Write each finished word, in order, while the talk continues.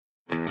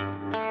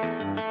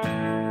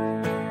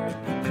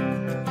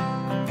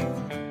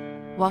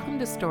Welcome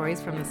to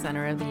Stories from the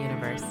Center of the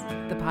Universe,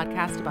 the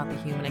podcast about the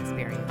human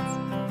experience.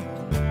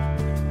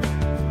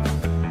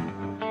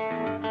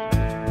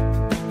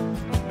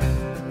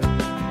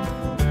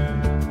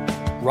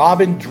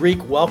 Robin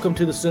Dreeke, welcome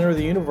to the Center of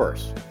the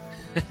Universe.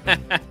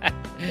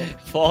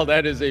 Paul,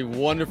 that is a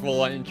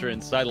wonderful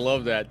entrance. I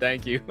love that.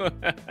 Thank you.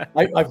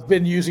 I've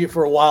been using it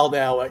for a while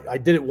now. I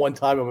did it one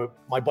time, and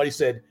my buddy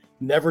said,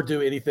 never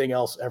do anything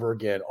else ever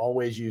again.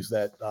 Always use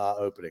that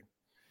opening.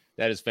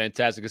 That is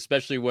fantastic,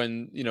 especially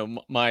when,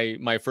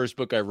 my first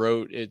book I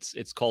wrote,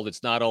 it's called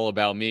It's Not All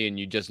About Me, and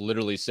you just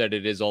literally said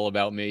it is all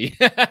about me.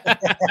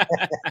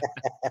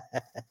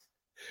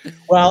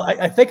 Well,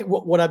 I think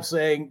what I'm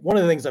saying, one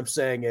of the things I'm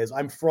saying is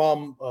I'm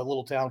from a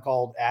little town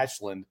called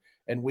Ashland,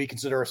 and we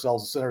consider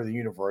ourselves the center of the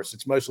universe.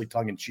 It's mostly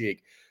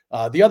tongue-in-cheek.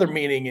 The other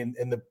meaning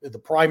and the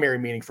primary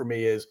meaning for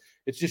me is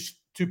it's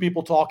just two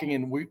people talking,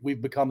 and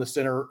we've become the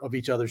center of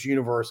each other's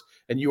universe,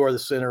 and you are the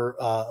center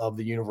of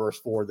the universe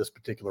for this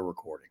particular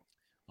recording.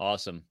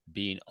 Awesome.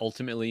 Being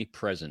ultimately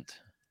present.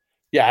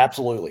 Yeah,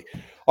 absolutely.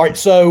 All right,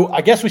 so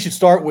I guess we should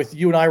start with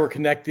you and I were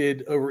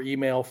connected over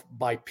email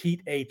by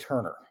Pete A.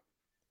 Turner.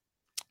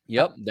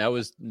 Yep,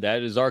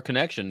 that is our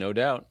connection, no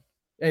doubt.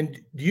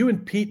 And do you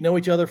and Pete know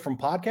each other from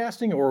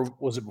podcasting, or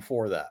was it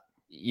before that?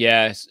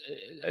 Yes.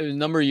 A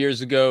number of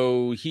years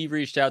ago, he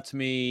reached out to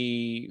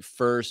me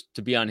first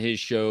to be on his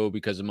show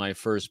because of my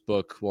first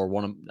book, or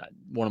one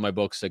of my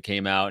books that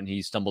came out, and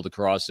he stumbled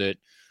across it.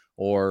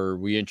 Or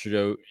we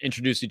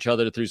introduced each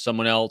other through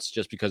someone else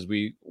just because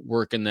we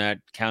work in that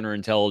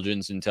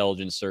intelligence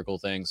circle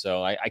thing.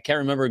 So I can't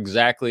remember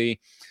exactly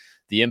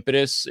the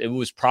impetus. It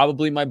was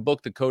probably my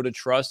book, The Code of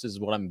Trust, is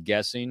what I'm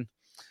guessing.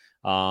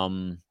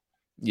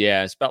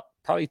 Yeah, it's about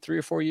probably 3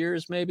 or 4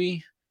 years,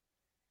 maybe.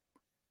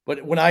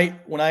 But when I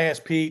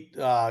asked Pete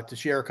to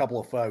share a couple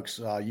of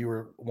folks, you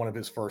were one of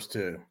his first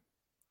two.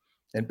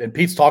 And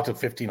Pete's talked to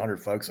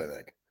 1,500 folks, I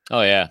think.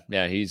 Oh yeah,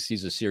 he's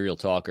a serial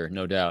talker,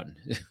 no doubt.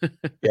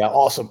 Yeah,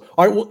 awesome.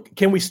 All right, well,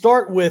 can we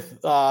start with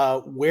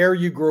where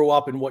you grew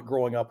up and what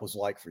growing up was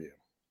like for you?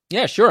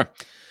 Yeah, sure.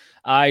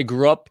 I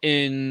grew up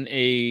in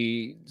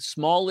a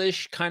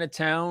smallish kind of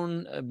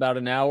town, about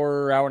an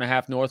hour and a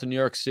half north of New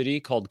York City,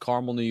 called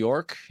Carmel, New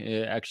York.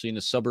 Actually, in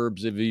the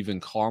suburbs of even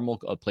Carmel,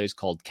 a place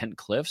called Kent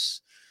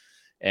Cliffs,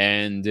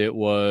 and it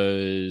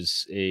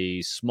was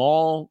a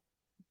small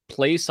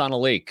place on a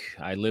lake.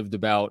 I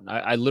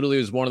literally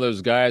was one of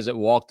those guys that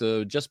walked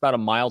just about a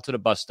mile to the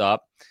bus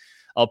stop,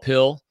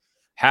 uphill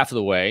half of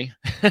the way.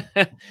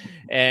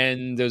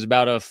 And there was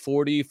about a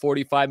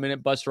 45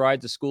 minute bus ride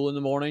to school in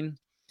the morning.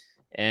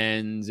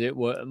 And it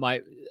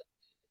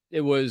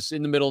was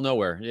in the middle of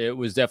nowhere. It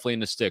was definitely in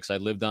the sticks. I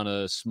lived on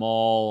a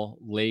small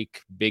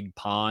lake, big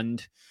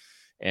pond,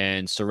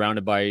 and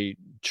surrounded by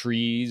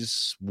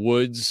trees,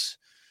 woods,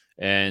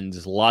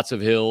 and lots of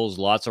hills,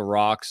 lots of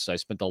rocks. I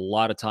spent a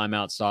lot of time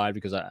outside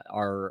because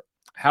our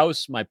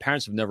house, my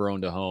parents have never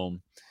owned a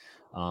home.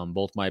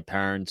 Both my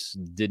parents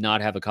did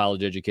not have a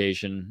college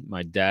education.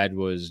 My dad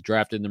was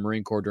drafted in the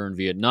Marine Corps during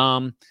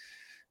Vietnam,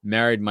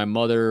 married my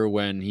mother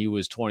when he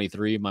was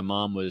 23. My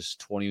mom was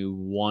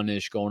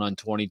 21-ish, going on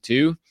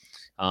 22.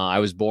 I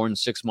was born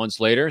 6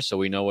 months later, so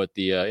we know what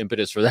the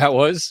impetus for that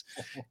was.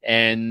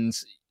 And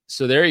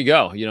so there you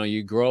go.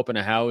 You grow up in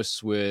a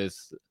house with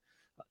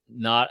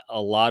not a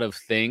lot of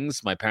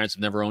things. My parents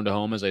have never owned a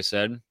home, as I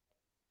said.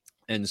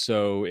 And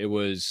so it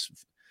was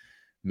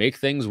make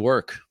things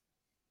work.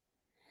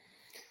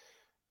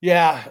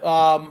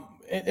 Yeah.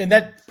 And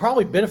that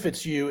probably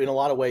benefits you in a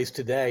lot of ways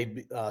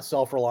today,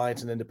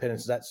 self-reliance and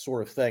independence, that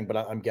sort of thing. But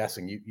I'm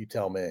guessing you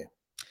tell me.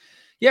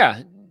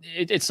 Yeah,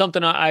 it's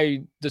something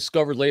I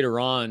discovered later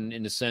on,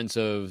 in the sense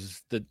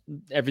of that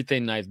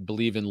everything I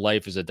believe in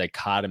life is a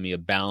dichotomy, a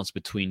balance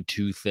between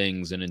two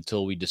things. And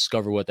until we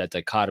discover what that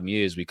dichotomy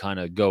is, we kind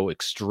of go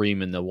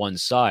extreme in the one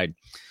side.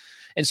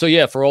 And so,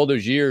 yeah, for all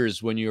those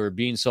years when you were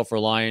being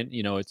self-reliant,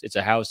 it's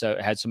a house that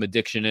had some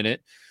addiction in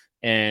it.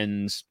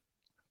 And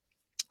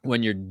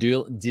when you're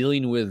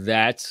dealing with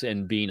that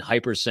and being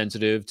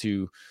hypersensitive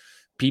to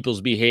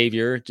people's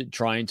behavior, to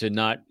trying to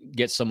not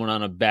get someone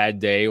on a bad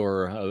day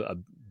or a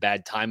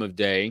bad time of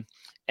day,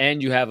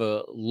 and you have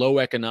a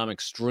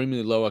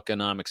extremely low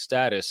economic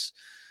status,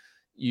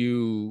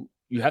 you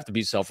have to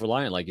be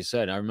self-reliant, like you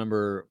said. I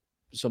remember,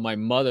 so my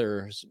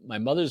mother's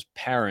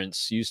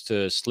parents used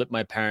to slip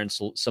my parents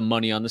some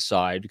money on the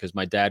side because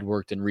my dad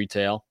worked in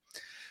retail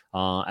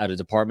at a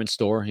department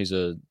store. He's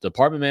a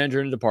department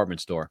manager in a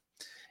department store.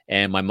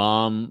 And my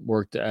mom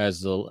worked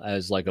as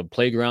like a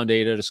playground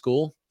aide at a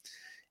school.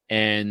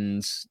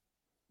 And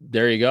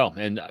there you go.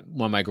 And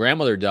when my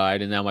grandmother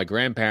died, and now my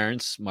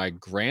grandparents, my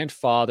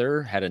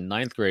grandfather had a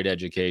 9th grade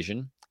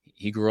education.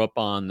 He grew up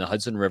on the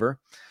Hudson River.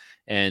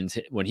 And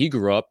when he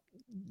grew up,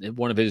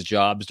 one of his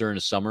jobs during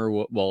the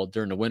summer,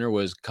 during the winter,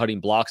 was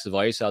cutting blocks of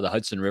ice out of the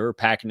Hudson River,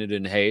 packing it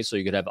in hay so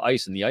you could have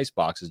ice in the ice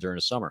boxes during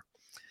the summer.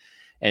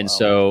 And wow.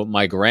 So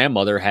my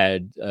grandmother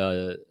had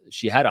a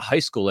high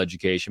school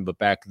education, but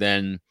back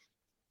then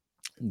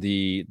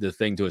the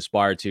thing to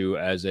aspire to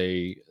as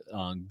a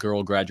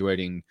girl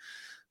graduating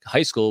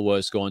high school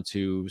was going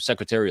to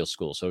secretarial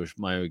school. So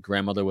my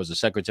grandmother was a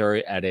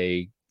secretary at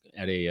a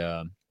at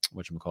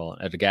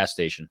a gas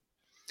station.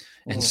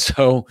 And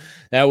so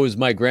that was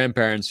my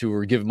grandparents who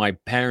were giving my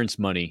parents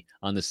money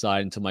on the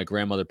side until my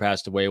grandmother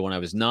passed away when I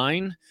was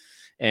 9.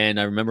 And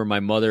I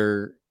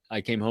remember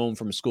I came home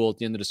from school at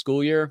the end of the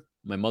school year.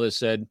 My mother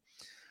said,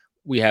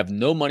 we have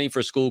no money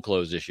for school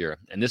clothes this year.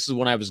 And this is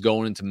when I was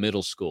going into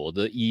middle school.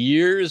 The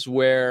years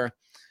where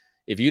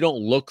if you don't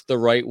look the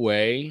right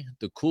way,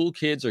 the cool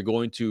kids are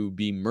going to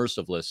be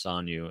merciless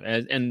on you.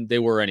 And they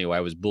were anyway.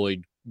 I was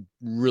bullied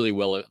really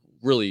well,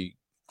 really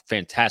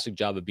fantastic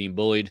job of being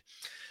bullied,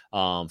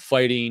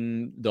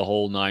 fighting the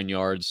whole 9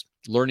 yards,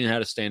 learning how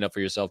to stand up for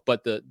yourself.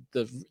 But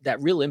that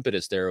real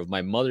impetus there of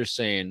my mother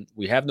saying,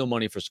 we have no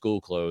money for school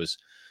clothes.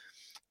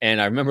 And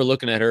I remember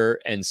looking at her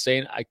and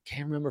saying, I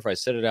can't remember if I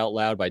said it out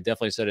loud, but I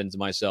definitely said it to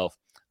myself.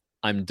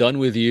 I'm done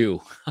with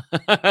you.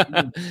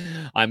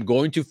 I'm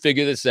going to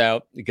figure this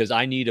out because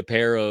I need a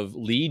pair of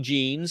Lee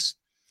jeans.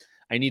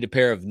 I need a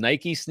pair of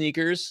Nike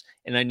sneakers,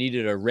 and I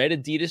needed a red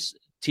Adidas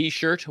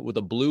t-shirt with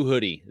a blue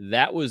hoodie.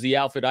 That was the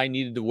outfit I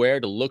needed to wear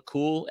to look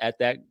cool at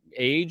that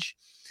age.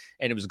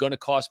 And it was going to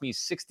cost me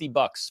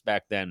 $60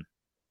 back then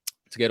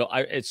to get.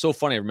 It's so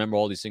funny. I remember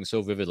all these things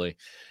so vividly.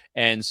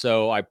 And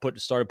so I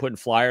started putting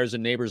flyers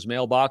in neighbors'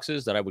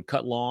 mailboxes that I would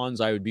cut lawns.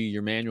 I would be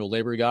your manual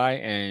labor guy.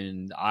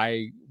 And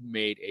I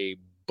made a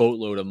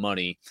boatload of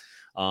money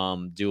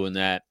doing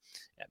that.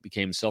 I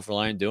became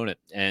self-reliant doing it.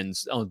 And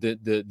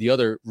the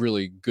other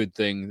really good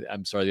thing,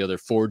 the other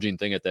forging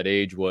thing at that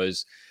age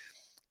was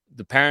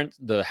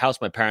the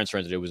house my parents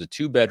rented. It was a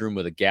 2-bedroom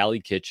with a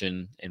galley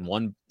kitchen and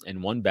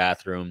one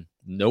bathroom,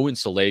 no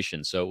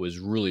insulation. So it was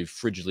really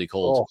frigidly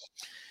cold.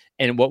 Oh.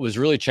 And what was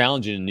really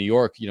challenging in New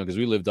York, because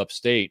we lived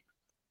upstate,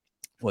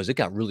 was it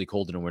got really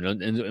cold in the winter.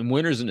 And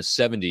winters in the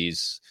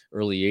 70s,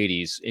 early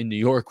 80s in New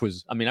York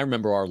I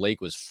remember our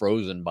lake was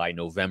frozen by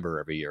November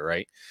every year,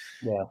 right?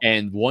 Yeah.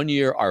 And one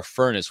year our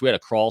furnace, we had a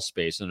crawl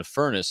space, and the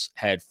furnace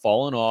had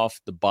fallen off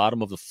the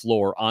bottom of the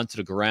floor onto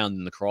the ground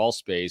in the crawl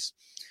space.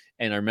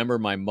 And I remember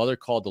my mother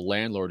called the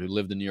landlord who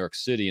lived in New York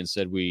City and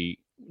said,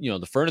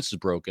 the furnace is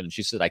broken. And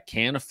she said, I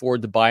can't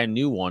afford to buy a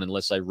new one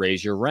unless I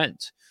raise your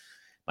rent.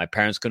 My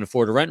parents couldn't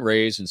afford a rent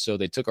raise, and so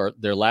they took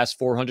their last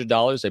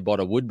 $400. They bought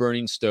a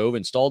wood-burning stove,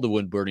 installed the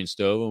wood-burning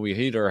stove, and we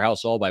heated our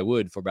house all by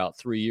wood for about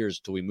 3 years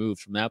till we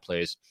moved from that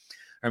place.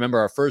 I remember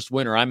our first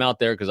winter, I'm out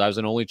there because I was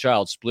an only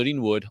child,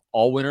 splitting wood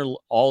all winter,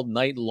 all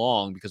night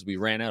long because we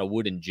ran out of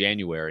wood in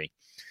January.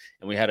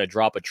 And we had to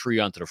drop a tree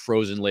onto the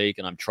frozen lake,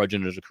 and I'm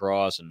trudging it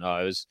across, and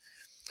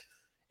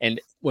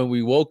And when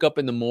we woke up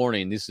in the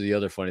morning, this is the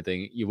other funny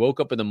thing. You woke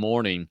up in the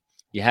morning,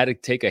 you had to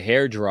take a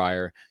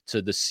hairdryer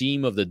to the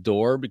seam of the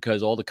door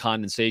because all the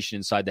condensation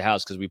inside the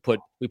house, because we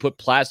put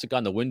plastic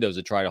on the windows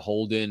to try to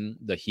hold in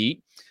the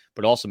heat,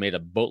 but also made a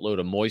boatload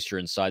of moisture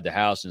inside the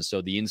house. And so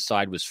the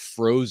inside was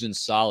frozen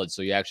solid.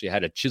 So you actually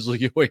had to chisel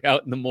your way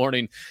out in the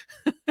morning.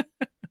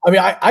 I mean,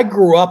 I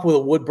grew up with a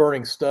wood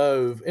burning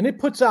stove, and it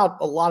puts out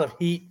a lot of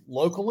heat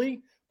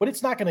locally, but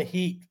it's not going to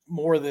heat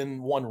more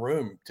than one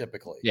room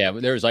typically. Yeah,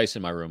 there was ice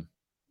in my room.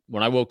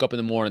 When I woke up in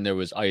the morning, there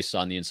was ice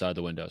on the inside of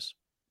the windows.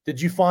 Did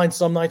you find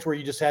some nights where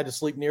you just had to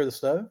sleep near the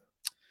stove?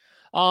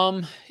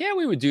 Yeah,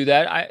 we would do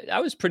that. I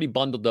was pretty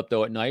bundled up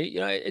though at night.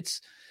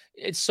 It's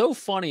so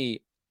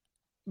funny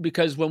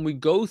because when we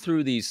go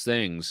through these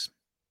things,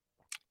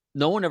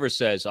 no one ever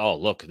says, "Oh,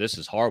 look, this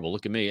is horrible.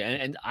 Look at me."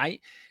 And I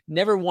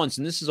never once,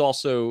 and this is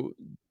also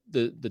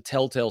the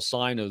telltale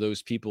sign of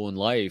those people in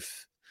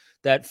life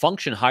that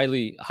function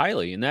highly,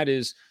 and that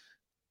is,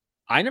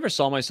 I never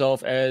saw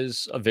myself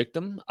as a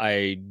victim.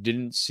 I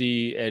didn't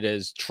see it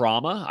as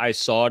trauma. I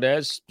saw it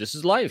as, this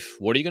is life.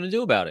 What are you going to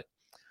do about it?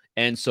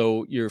 And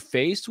so you're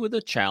faced with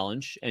a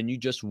challenge and you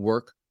just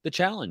work the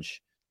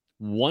challenge,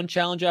 one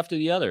challenge after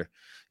the other.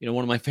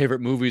 One of my favorite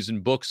movies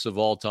and books of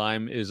all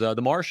time is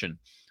The Martian.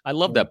 I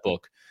love that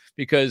book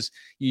because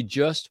you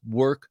just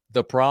work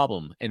the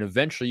problem and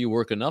eventually you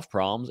work enough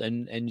problems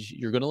and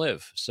you're going to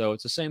live. So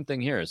it's the same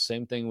thing here. It's the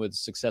same thing with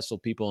successful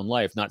people in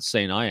life. Not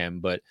saying I am,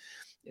 but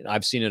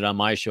I've seen it on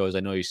my shows. I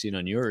know you've seen it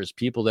on yours.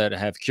 People that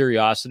have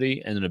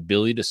curiosity and an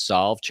ability to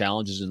solve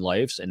challenges in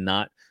life and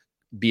not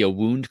be a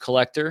wound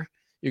collector,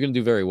 you're going to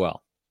do very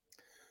well.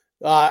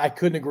 I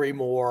couldn't agree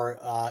more.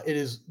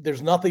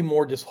 There's nothing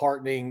more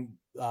disheartening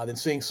than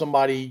seeing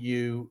somebody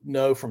you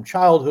know from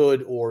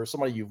childhood or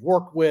somebody you've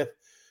worked with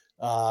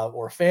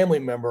or a family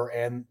member,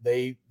 and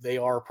they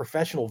are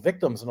professional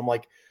victims. And I'm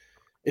like,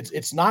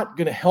 it's not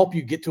going to help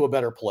you get to a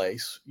better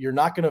place. You're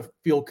not going to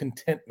feel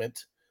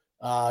contentment.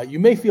 You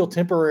may feel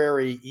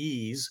temporary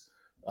ease,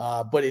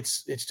 but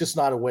it's just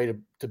not a way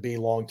to be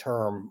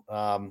long-term.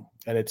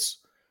 And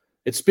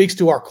it speaks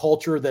to our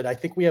culture that I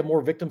think we have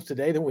more victims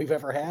today than we've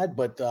ever had.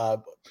 But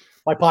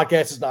my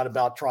podcast is not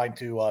about trying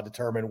to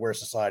determine where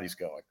society's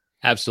going.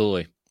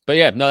 Absolutely. But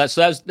yeah, no,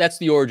 that's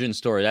the origin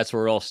story. That's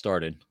where it all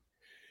started.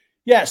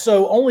 Yeah.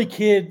 So only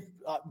kid,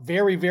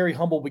 very, very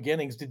humble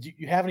beginnings. Did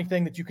you have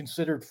anything that you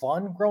considered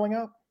fun growing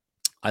up?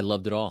 I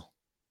loved it all.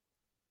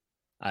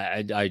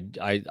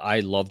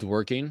 I loved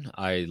working.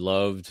 I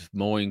loved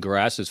mowing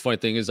grass. The funny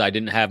thing is, I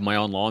didn't have my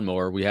own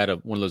lawnmower. We had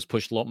one of those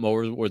push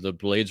mowers where the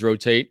blades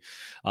rotate.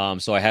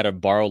 So I had to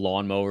borrow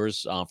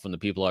lawnmowers from the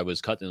people I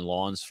was cutting the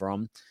lawns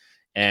from.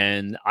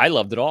 And I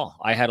loved it all.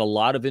 I had a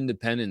lot of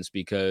independence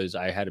because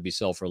I had to be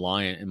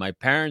self-reliant. And my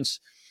parents,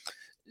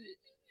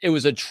 it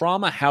was a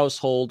trauma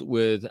household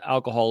with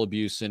alcohol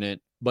abuse in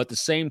it. But at the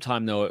same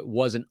time, though, it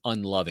wasn't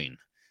unloving.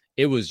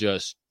 It was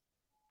just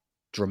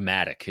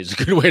dramatic is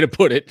a good way to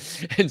put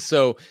it. And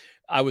so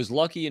I was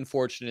lucky and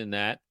fortunate in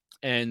that.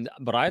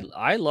 But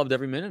I loved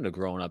every minute of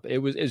growing up.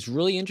 It's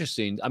really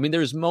interesting. I mean,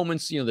 there's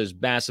moments, there's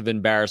massive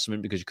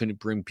embarrassment because you couldn't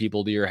bring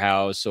people to your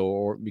house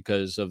or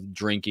because of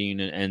drinking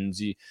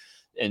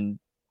and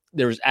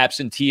there was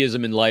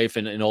absenteeism in life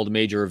and all the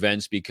major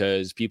events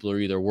because people are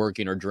either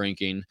working or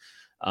drinking.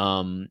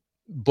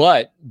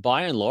 But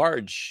by and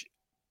large,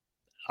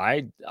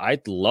 I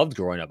loved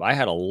growing up. I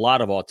had a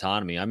lot of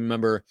autonomy. I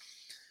remember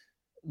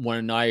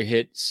when I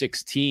hit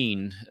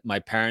 16, my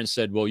parents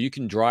said, well, you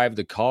can drive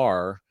the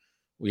car.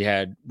 We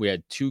had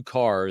 2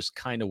 cars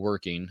kind of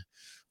working.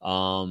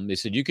 They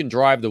said, you can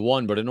drive the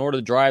one, but in order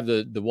to drive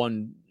the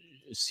one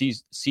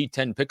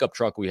C10 pickup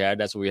truck we had,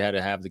 that's what we had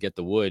to have to get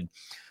the wood.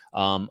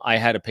 I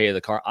had to pay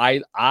the car.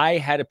 I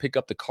had to pick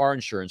up the car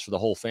insurance for the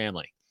whole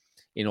family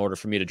in order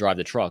for me to drive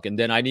the truck. And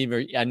then I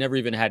never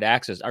even had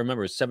access. I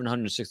remember it was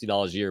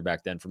 $760 a year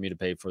back then for me to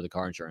pay for the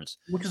car insurance,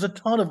 which is a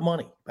ton of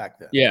money back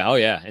then. Yeah. Oh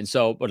yeah. And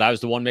so, but I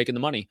was the one making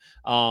the money.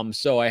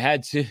 So I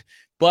had to,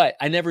 but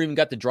I never even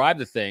got to drive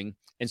the thing.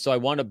 And so I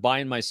wound up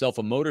buying myself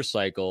a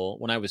motorcycle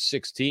when I was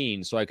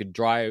 16 so I could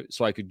drive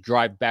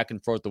back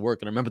and forth to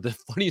work. And I remember the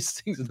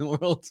funniest things in the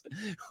world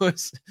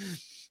was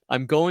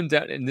I'm going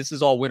down, and this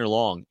is all winter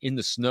long in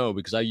the snow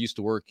because I used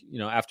to work,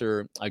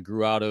 after I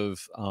grew out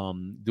of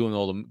doing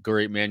all the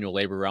great manual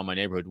labor around my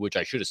neighborhood, which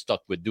I should have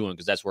stuck with doing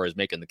because that's where I was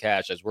making the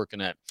cash. I was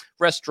working at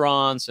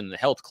restaurants and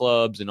health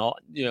clubs and all,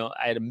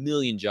 I had a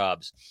million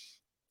jobs.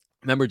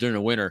 Remember during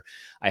the winter,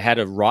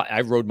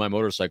 I rode my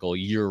motorcycle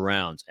year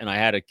round, and I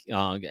had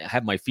to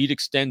have my feet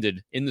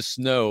extended in the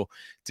snow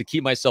to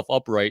keep myself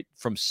upright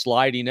from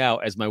sliding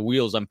out as my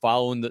wheels. I'm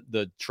following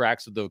the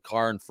tracks of the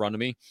car in front of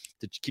me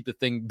to keep the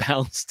thing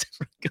balanced.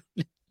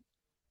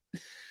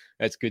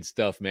 That's good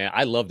stuff, man.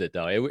 I loved it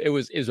though. It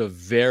was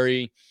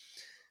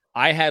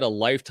I had a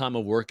lifetime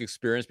of work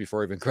experience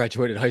before I even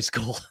graduated high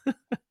school. I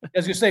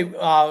was gonna say,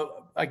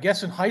 I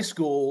guess in high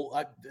school,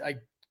 I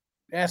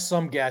asked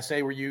some guys,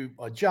 hey, were you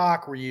a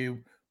jock? Were you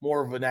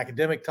more of an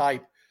academic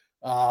type,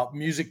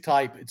 music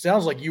type? It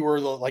sounds like you were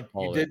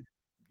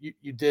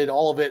you did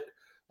all of it,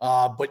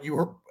 but you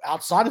were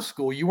outside of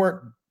school. You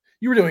were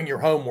doing your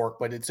homework,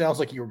 but it sounds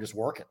like you were just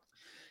working.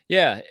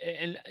 Yeah.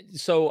 And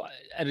so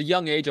at a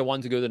young age, I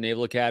wanted to go to the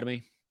Naval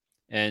Academy.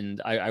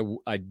 And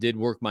I did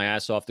work my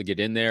ass off to get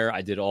in there.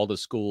 I did all the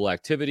school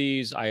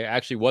activities. I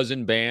actually was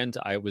in band.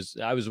 I was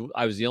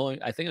the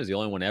only, I think I was the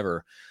only one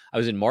ever. I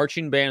was in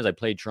marching bands. I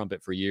played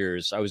trumpet for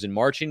years. I was in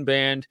marching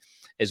band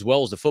as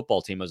well as the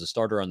football team. I was a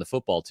starter on the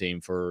football team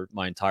for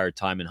my entire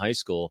time in high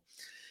school.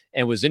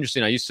 And it was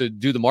interesting. I used to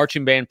do the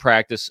marching band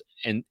practice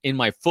and in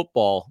my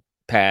football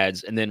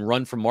pads and then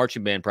run from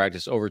marching band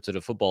practice over to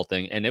the football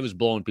thing. And it was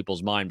blowing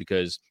people's mind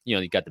because,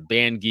 you got the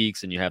band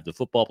geeks and you have the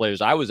football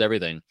players. I was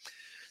everything.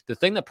 The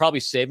thing that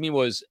probably saved me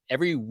was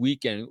every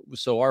weekend.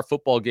 So our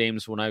football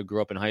games when I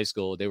grew up in high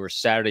school, they were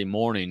Saturday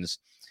mornings.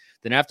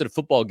 Then after the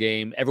football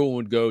game, everyone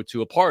would go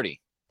to a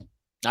party.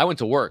 I went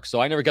to work,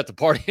 so I never got to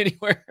party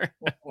anywhere.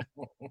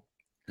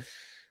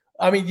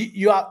 I mean,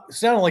 you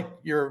sound like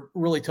you're a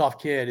really tough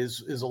kid.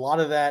 Is a lot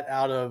of that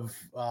out of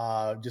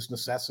just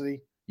necessity?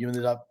 You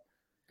ended up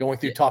going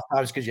through tough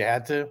times because you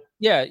had to?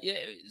 Yeah.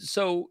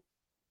 So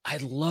I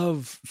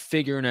love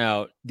figuring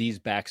out these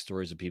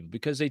backstories of people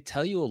because they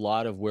tell you a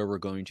lot of where we're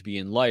going to be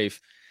in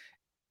life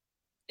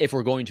if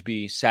we're going to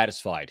be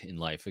satisfied in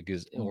life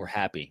because we're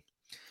happy.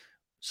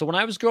 So when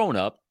I was growing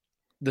up,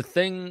 the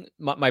thing,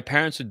 my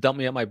parents would dump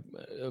me at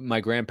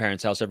my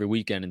grandparents' house every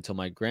weekend until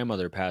my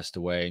grandmother passed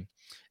away.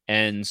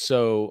 And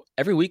so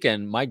every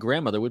weekend, my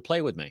grandmother would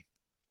play with me.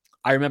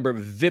 I remember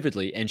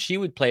vividly, and she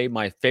would play,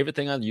 my favorite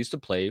thing I used to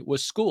play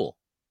was school.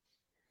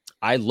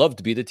 I loved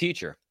to be the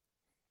teacher.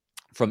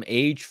 From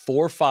age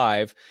 4 or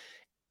 5,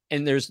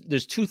 and there's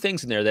 2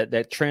 things in there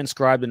that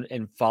transcribe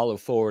and follow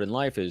forward in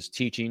life is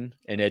teaching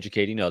and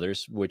educating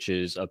others, which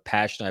is a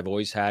passion I've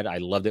always had. I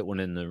loved it when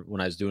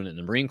I was doing it in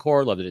the Marine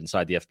Corps, loved it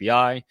inside the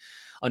FBI.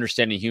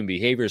 Understanding human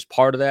behavior is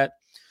part of that.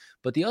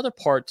 But the other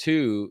part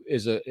too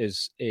is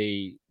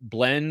a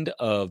blend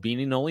of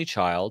being an only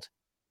child,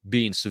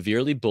 being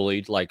severely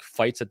bullied, like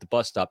fights at the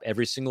bus stop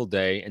every single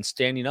day, and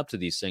standing up to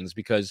these things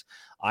because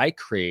I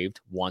craved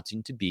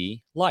wanting to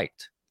be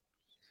liked.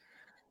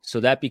 So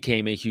that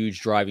became a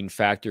huge driving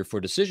factor for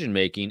decision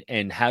making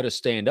and how to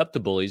stand up to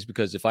bullies,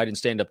 because if I didn't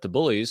stand up to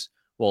bullies,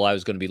 well, I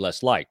was going to be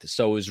less liked.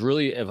 So it was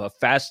really a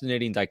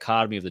fascinating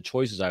dichotomy of the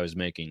choices I was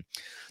making.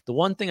 The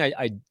one thing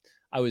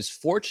I was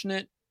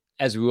fortunate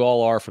as we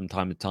all are from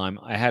time to time,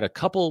 I had a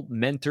couple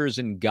mentors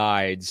and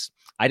guides.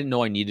 I didn't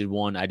know I needed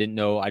one. I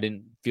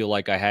didn't feel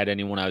like I had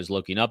anyone I was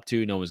looking up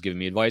to. No one was giving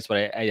me advice,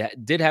 but I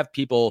did have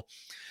people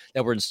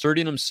that were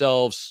inserting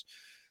themselves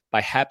by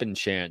happen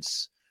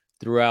chance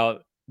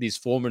throughout these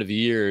formative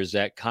years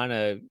that kind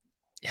of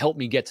helped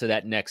me get to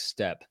that next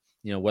step,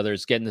 whether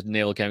it's getting to the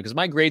Naval Academy, because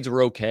my grades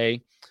were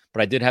okay,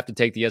 but I did have to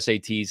take the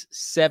SATs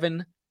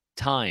 7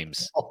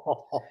 times.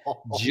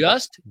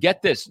 Just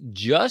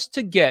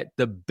to get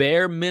the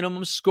bare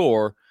minimum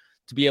score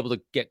to be able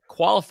to get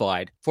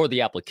qualified for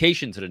the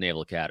application to the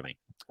Naval Academy.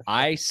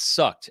 I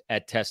sucked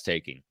at test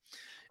taking.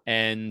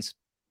 And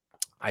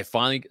I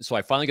finally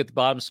get the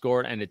bottom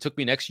score, and it took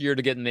me next year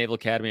to get in the Naval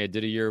Academy. I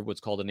did a year,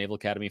 what's called a Naval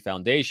Academy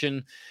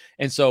Foundation.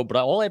 And so, but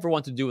all I ever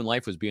wanted to do in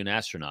life was be an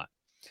astronaut.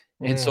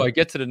 And so I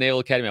get to the Naval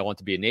Academy. I want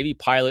to be a Navy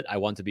pilot. I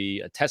want to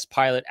be a test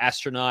pilot,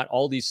 astronaut,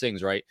 all these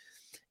things, right?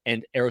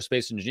 And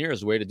aerospace engineer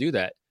is the way to do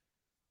that.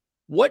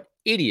 What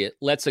idiot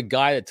lets a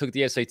guy that took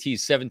the SAT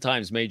 7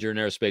 times major in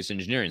aerospace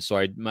engineering? So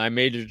I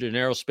majored in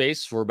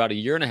aerospace for about a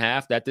year and a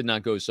half. That did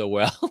not go so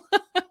well.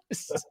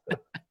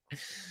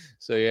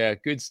 So yeah,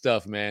 good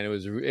stuff, man.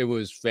 It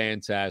was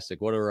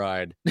fantastic. What a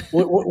ride.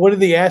 What did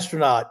the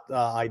astronaut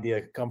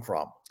idea come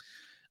from?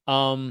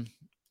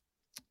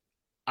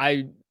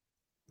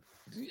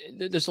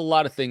 There's a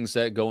lot of things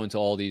that go into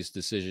all these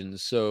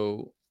decisions.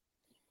 So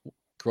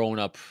growing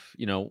up,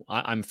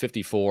 I'm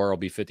 54. I'll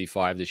be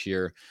 55 this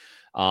year.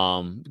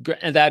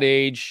 At that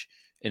age,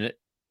 and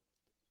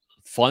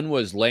fun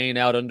was laying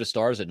out under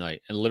stars at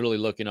night and literally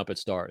looking up at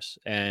stars.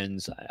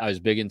 And I was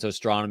big into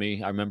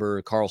astronomy. I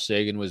remember Carl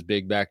Sagan was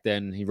big back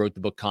then. He wrote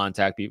the book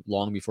Contact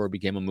long before it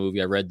became a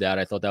movie. I read that.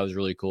 I thought that was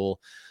really cool.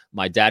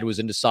 My dad was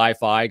into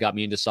sci-fi, got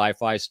me into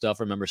sci-fi stuff.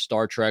 I remember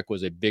Star Trek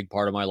was a big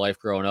part of my life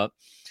growing up.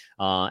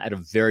 At a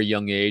very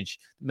young age.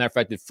 Matter of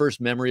fact, the first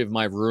memory of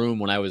my room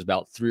when I was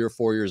about 3 or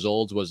 4 years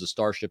old was the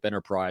Starship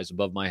Enterprise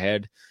above my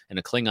head and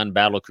a Klingon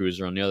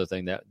battlecruiser on the other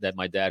thing that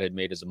my dad had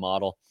made as a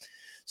model.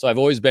 So I've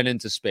always been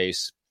into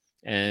space.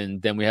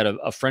 And then we had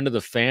a friend of the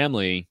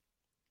family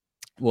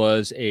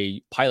was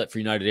a pilot for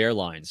United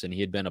Airlines, and he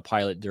had been a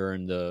pilot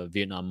during the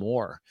Vietnam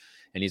War.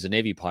 And he's a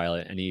Navy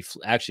pilot, and he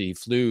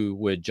flew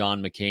with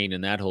John McCain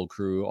and that whole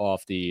crew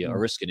off the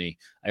Oriskany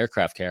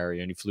aircraft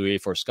carrier, and he flew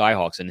A4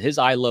 Skyhawks. And his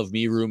I Love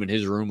Me room in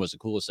his room was the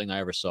coolest thing I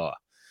ever saw.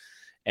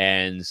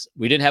 And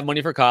we didn't have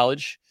money for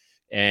college,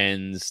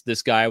 and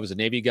this guy was a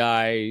Navy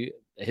guy.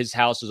 His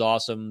house was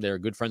awesome. They're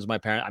good friends with my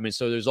parents. I mean,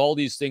 so there's all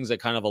these things that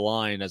kind of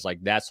align as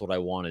like, that's what I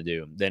want to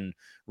do. Then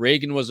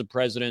Reagan was a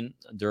president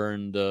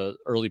during the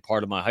early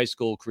part of my high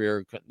school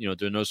career,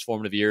 during those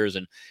formative years.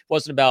 And it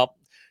wasn't about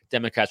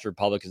Democrats,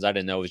 Republicans. I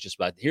didn't know. It was just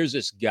about, here's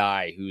this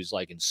guy who's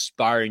like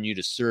inspiring you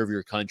to serve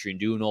your country and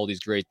doing all these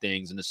great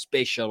things, and the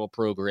space shuttle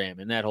program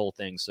and that whole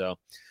thing. So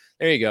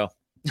there you go.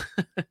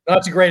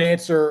 That's a great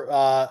answer.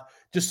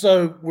 Just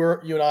so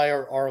you and I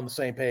are on the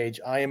same page.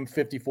 I am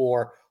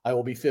 54. I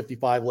will be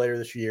 55 later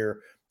this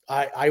year.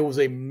 I was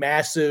a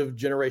massive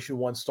Generation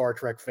 1 Star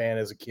Trek fan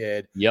as a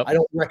kid. Yep. I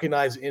don't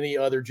recognize any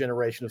other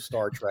generation of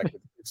Star Trek.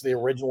 It's the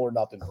original or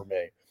nothing for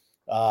me.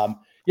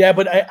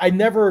 But I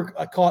never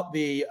caught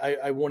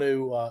I want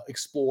to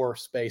explore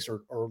space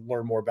or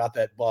learn more about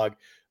that bug.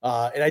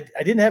 And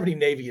I didn't have any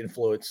Navy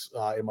influence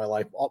in my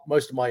life.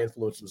 Most of my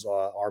influence was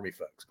Army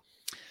folks.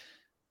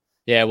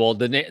 Yeah, well,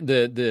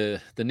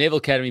 the Naval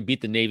Academy beat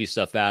the Navy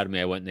stuff out of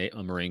me. I went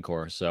a Marine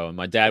Corps. So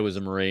my dad was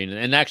a Marine,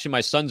 and actually my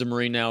son's a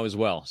Marine now as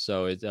well.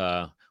 So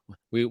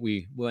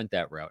we went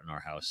that route in our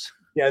house.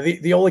 Yeah,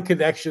 the only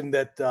connection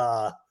that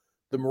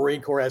the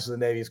Marine Corps has to the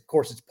Navy is, of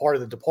course, it's part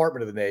of the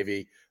Department of the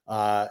Navy,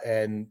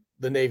 and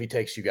the Navy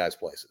takes you guys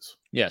places.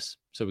 Yes,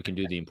 so we can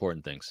do the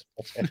important things.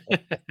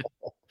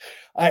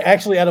 I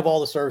actually, out of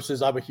all the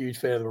services, I'm a huge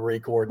fan of the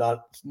Marine Corps,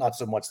 not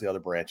so much the other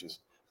branches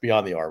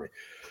beyond the Army.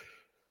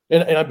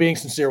 And I'm being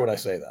sincere when I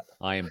say that.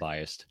 I am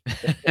biased.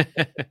 All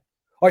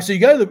right, so you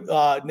go to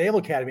the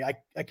Naval Academy.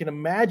 I can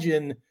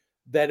imagine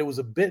that it was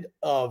a bit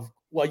of,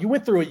 you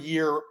went through a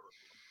year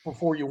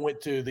before you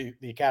went to the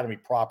academy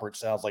proper, it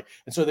sounds like.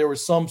 And so there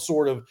was some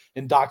sort of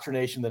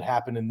indoctrination that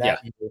happened in that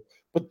year.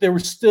 But there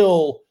was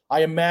still,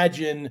 I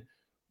imagine,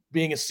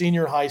 being a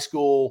senior in high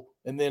school,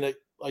 and then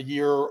a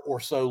year or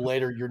so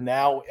later, you're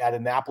now at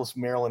Annapolis,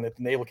 Maryland at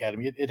the Naval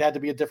Academy. It had to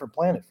be a different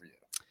planet for you.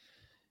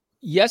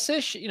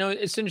 Yes-ish.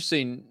 It's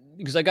interesting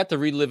because I got to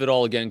relive it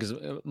all again, because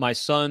my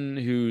son,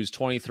 who's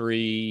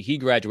 23, he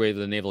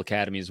graduated the Naval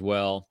Academy as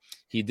well.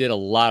 He did a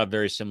lot of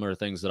very similar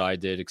things that I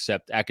did,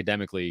 except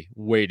academically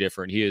way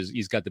different.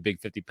 He's got the big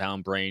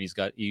 50-pound brain.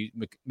 He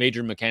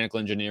majored in mechanical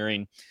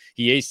engineering.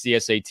 He aced the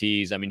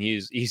SATs. I mean,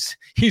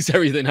 he's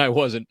everything I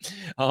wasn't.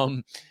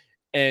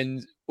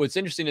 And what's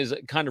interesting is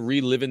kind of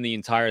reliving the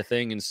entire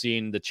thing and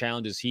seeing the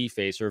challenges he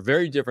faced are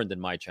very different than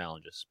my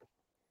challenges.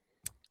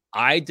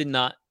 I did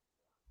not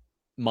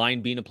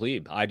mind being a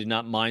plebe. I did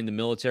not mind the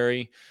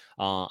military.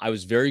 I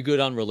was very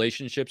good on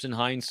relationships in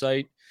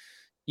hindsight,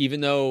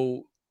 even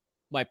though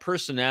my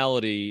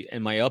personality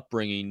and my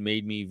upbringing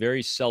made me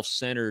very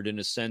self-centered in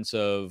a sense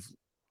of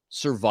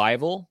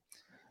survival,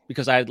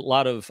 because I had a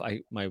lot of,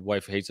 my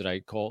wife hates it. I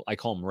call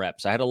them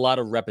reps. I had a lot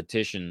of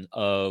repetition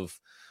of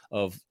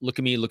look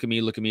at me, look at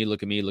me, look at me,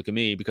 look at me, look at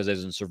me, because I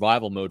was in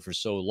survival mode for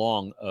so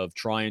long of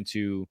trying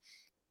to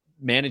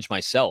manage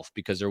myself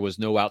because there was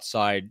no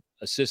outside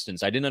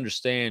assistance. I didn't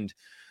understand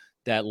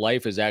that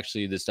life is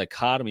actually this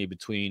dichotomy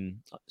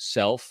between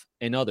self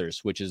and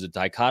others, which is a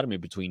dichotomy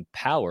between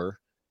power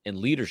and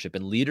leadership.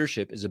 And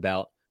leadership is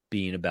about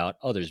being about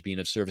others, being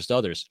of service to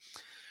others.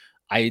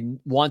 I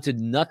wanted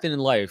nothing in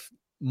life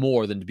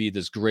more than to be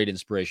this great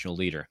inspirational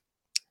leader,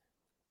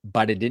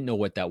 but I didn't know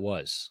what that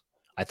was.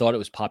 I thought it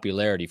was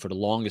popularity for the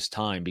longest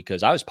time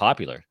because I was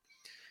popular.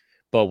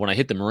 But when I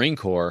hit the Marine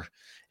Corps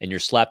and you're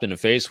slapped in the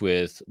face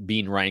with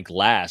being ranked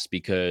last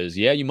because,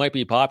 yeah, you might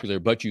be popular,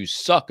 but you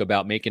suck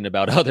about making it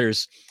about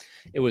others,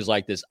 it was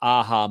like this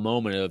aha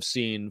moment of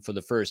seeing for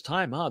the first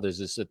time, there's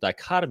this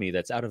dichotomy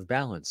that's out of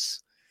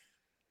balance.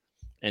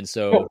 And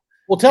so...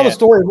 Well, tell the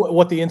story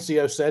what the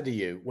NCO said to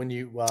you when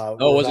you... it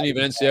wasn't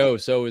even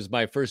NCO. So it was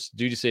my first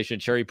duty station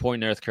at Cherry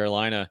Point, North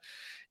Carolina.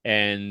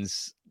 And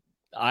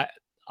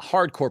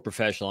hardcore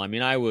professional. I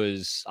mean, I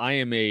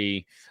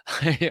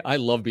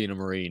love being a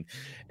Marine.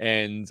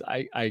 And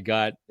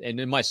and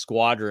in my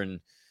squadron,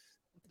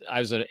 I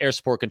was an air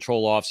support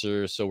control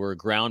officer. So we're a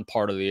ground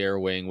part of the air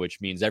wing, which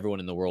means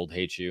everyone in the world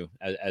hates you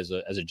as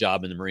a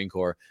job in the Marine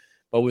Corps.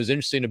 But what was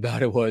interesting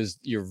about it was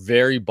you're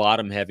very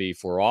bottom heavy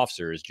for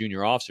officers,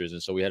 junior officers.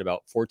 And so we had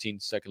about 14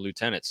 second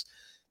lieutenants.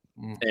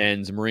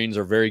 And the Marines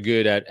are very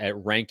good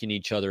at ranking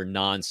each other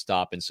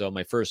nonstop. And so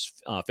my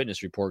first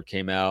fitness report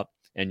came out,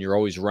 and you're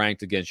always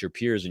ranked against your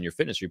peers in your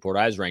fitness report.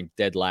 I was ranked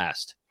dead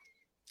last.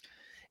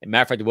 And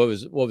matter of fact,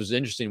 what was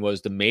interesting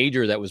was the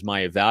major that was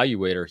my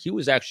evaluator. He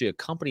was actually a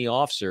company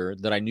officer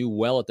that I knew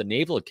well at the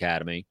Naval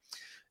Academy.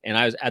 And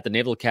I was at the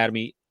Naval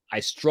Academy. I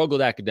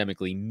struggled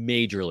academically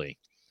majorly.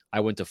 I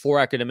went to 4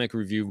 academic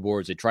review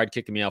boards. They tried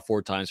kicking me out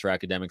 4 times for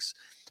academics.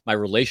 My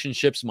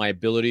relationships, my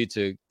ability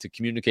to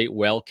communicate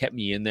well kept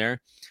me in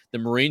there. The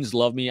Marines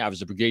loved me. I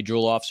was a brigade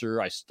drill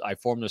officer. I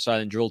formed a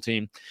silent drill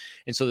team.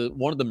 And so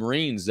one of the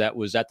Marines that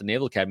was at the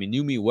Naval Academy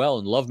knew me well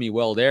and loved me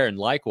well there. And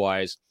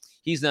likewise,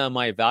 he's now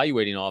my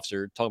evaluating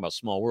officer, talking about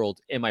small world,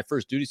 in my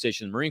first duty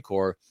station in the Marine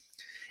Corps.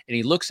 And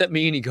he looks at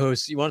me and he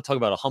goes, you want to talk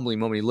about a humbling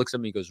moment? He looks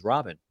at me and goes,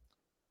 Robin,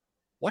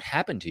 what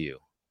happened to you?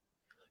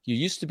 You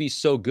used to be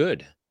so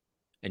good,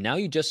 and now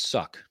you just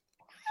suck.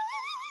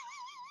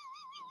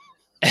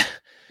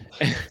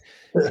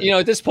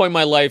 At this point in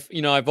my life,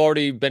 I've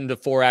already been to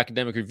 4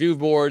 academic review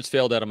boards,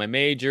 failed out of my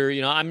major.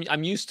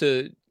 I'm used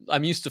to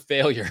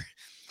failure.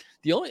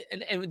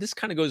 And this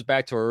kind of goes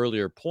back to our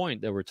earlier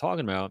point that we're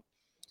talking about.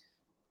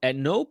 At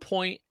no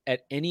point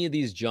at any of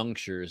these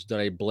junctures did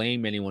I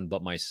blame anyone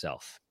but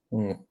myself.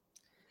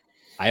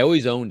 I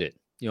always owned it.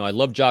 I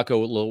love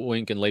Jocko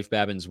Willink and Leif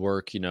Babin's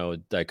work,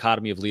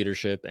 dichotomy of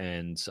leadership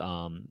and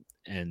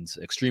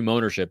extreme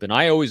ownership. And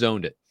I always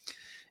owned it.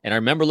 And I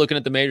remember looking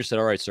at the major, said,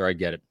 all right, sir, I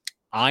get it.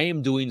 I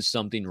am doing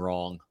something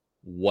wrong.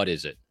 What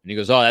is it? And he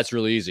goes, oh, that's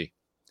really easy.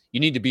 You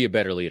need to be a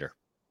better leader.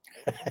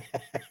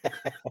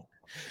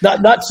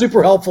 Not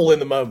super helpful in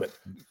the moment.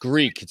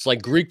 Greek. It's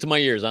like Greek to my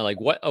ears. I'm like,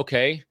 what?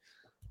 Okay.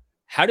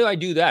 How do I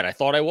do that? I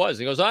thought I was.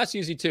 He goes, oh, that's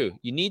easy too.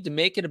 You need to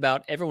make it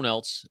about everyone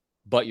else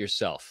but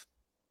yourself.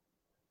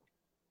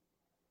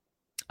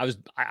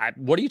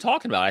 What are you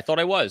talking about? I thought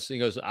I was. He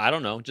goes, I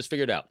don't know. Just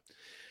figure it out.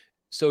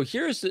 So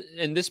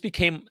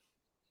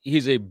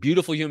he's a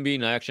beautiful human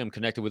being. I'm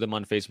connected with him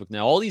on Facebook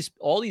now.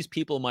 All these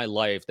people in my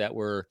life that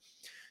were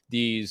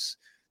these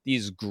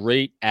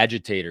great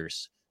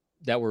agitators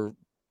that were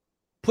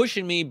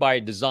pushing me by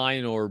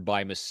design or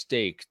by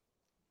mistake.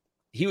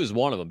 He was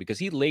one of them because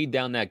he laid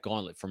down that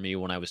gauntlet for me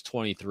when I was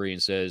 23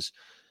 and says,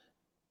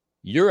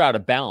 you're out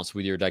of balance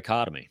with your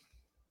dichotomy.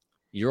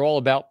 You're all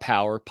about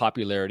power,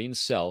 popularity, and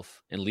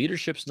self, and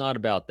leadership's not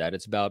about that.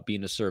 It's about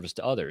being of service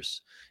to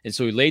others. And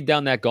so he laid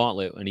down that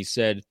gauntlet and he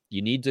said,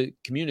 you need to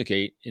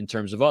communicate in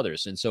terms of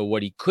others. And so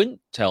what he couldn't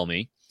tell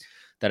me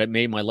that it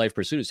made my life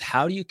pursuit is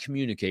how do you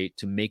communicate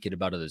to make it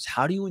about others?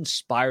 How do you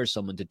inspire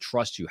someone to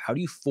trust you? How do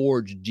you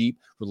forge deep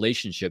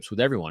relationships with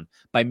everyone?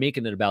 By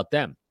making it about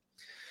them.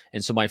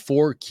 And so my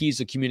 4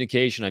 keys of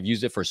communication, I've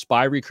used it for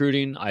spy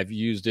recruiting. I've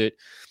used it,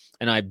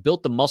 and I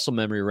built the muscle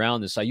memory around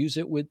this. I use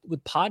it with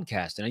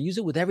podcasts, and I use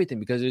it with everything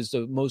because it's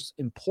the most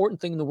important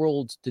thing in the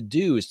world to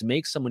do is to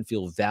make someone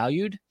feel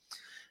valued,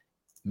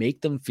 make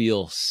them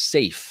feel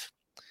safe,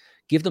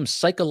 give them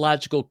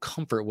psychological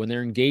comfort when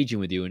they're engaging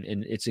with you. And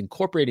it's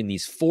incorporating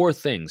these 4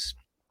 things.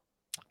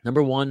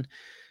 Number 1,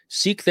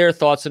 seek their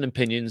thoughts and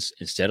opinions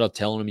instead of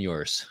telling them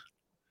yours.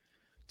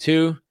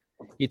 2,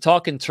 you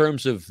talk in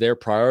terms of their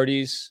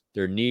priorities,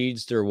 their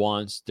needs, their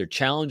wants, their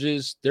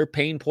challenges, their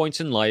pain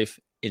points in life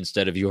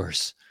instead of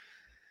yours.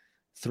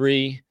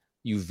 3,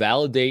 you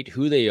validate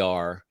who they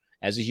are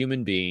as a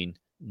human being,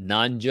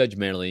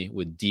 non-judgmentally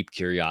with deep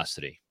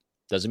curiosity.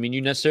 Doesn't mean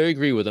you necessarily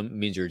agree with them. It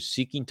means you're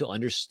seeking to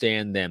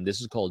understand them. This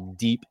is called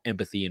deep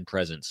empathy and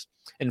presence.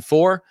 And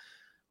 4,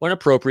 when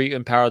appropriate,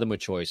 empower them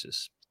with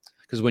choices.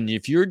 Because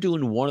if you're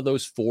doing one of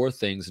those four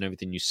things and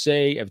everything you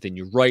say, everything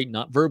you write,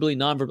 not verbally,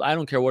 non-verbal, I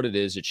don't care what it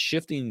is, it's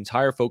shifting the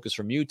entire focus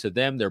from you to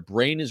them. Their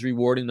brain is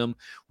rewarding them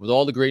with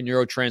all the great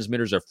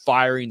neurotransmitters are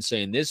firing,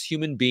 saying this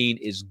human being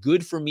is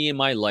good for me in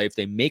my life.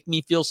 They make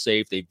me feel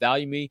safe. They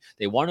value me.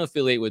 They want to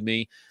affiliate with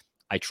me.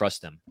 I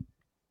trust them.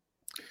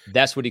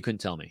 That's what he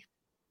couldn't tell me.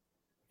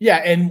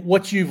 Yeah, and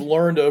what you've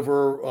learned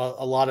over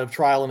a lot of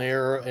trial and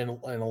error and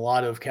a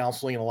lot of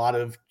counseling and a lot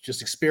of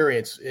just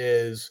experience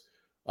is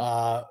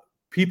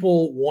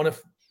people want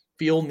to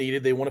feel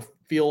needed. They want to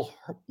feel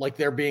like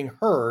they're being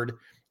heard,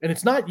 and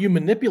it's not you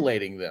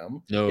manipulating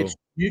them. No, it's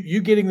you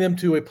getting them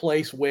to a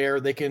place where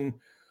they can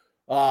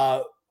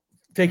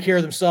take care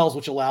of themselves,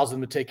 which allows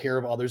them to take care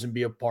of others and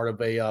be a part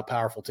of a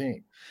powerful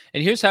team.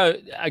 And here's how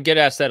I get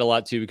asked that a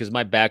lot too, because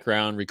my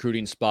background,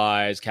 recruiting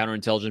spies,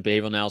 counterintelligence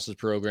behavioral analysis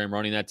program,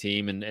 running that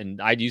team.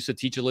 And I used to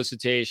teach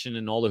elicitation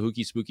and all the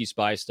hooky spooky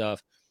spy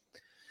stuff.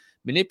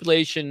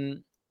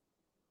 Manipulation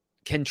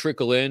can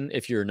trickle in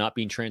if you're not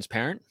being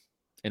transparent.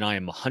 And I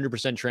am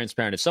 100%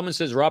 transparent. If someone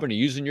says, Robin, are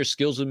you using your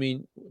skills with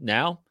me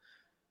now?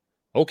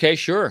 Okay,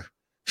 sure.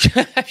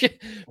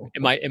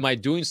 Am I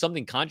doing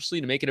something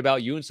consciously to make it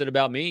about you instead of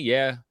about me?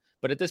 Yeah.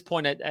 But at this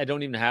point, I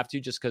don't even have to,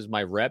 just because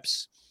my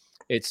reps,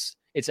 it's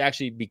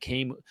actually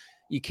became,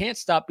 you can't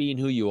stop being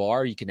who you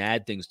are. You can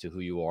add things to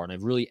who you are. And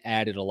I've really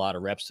added a lot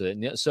of reps to it.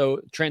 And so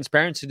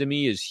transparency to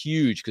me is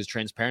huge, because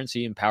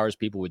transparency empowers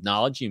people with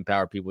knowledge. You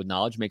empower people with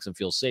knowledge, makes them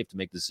feel safe to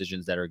make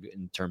decisions that are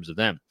in terms of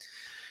them.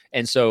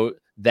 And so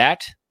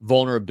that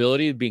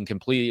vulnerability, being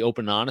completely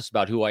open and honest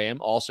about who I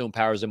am, also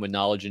empowers them with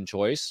knowledge and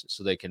choice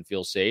so they can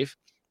feel safe.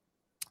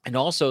 And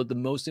also the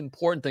most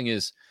important thing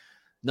is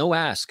no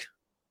ask.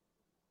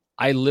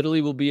 I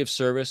literally will be of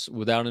service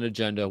without an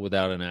agenda,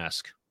 without an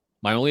ask.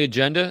 My only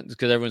agenda is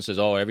because everyone says,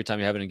 oh, every time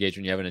you have an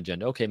engagement, you have an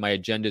agenda. Okay, my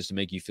agenda is to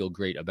make you feel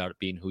great about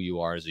being who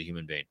you are as a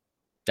human being.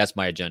 That's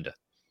my agenda.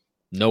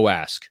 No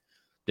ask.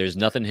 There's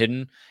nothing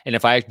hidden. And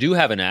if I do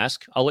have an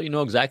ask, I'll let you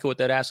know exactly what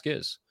that ask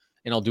is.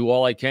 And I'll do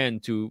all I can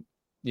to,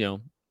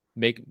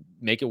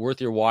 make it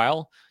worth your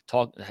while.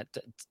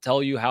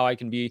 Tell you how I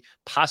can be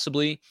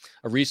possibly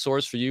a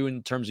resource for you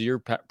in terms of your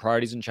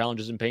priorities and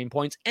challenges and pain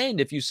points. And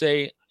if you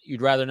say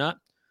you'd rather not,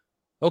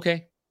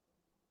 okay,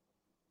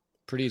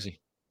 pretty easy.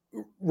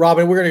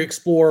 Robin, we're going to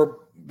explore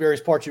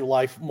various parts of your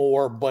life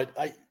more, but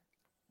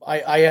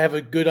I have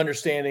a good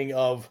understanding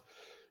of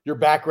your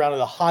background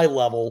at a high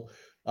level,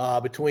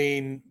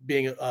 between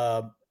being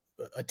a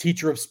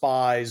teacher of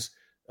spies,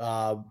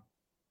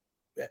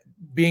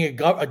 being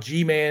a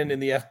G-man in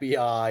the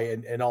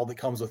FBI and all that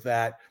comes with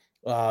that,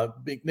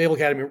 Naval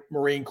Academy,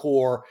 Marine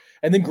Corps,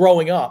 and then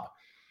growing up.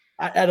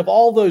 Out of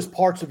all those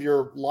parts of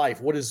your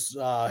life, what has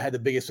had the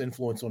biggest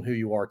influence on who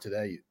you are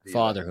today?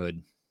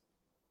 Fatherhood.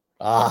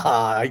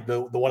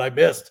 The one I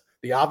missed,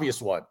 the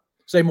obvious one.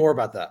 Say more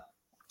about that.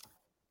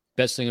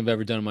 Best thing I've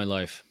ever done in my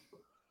life.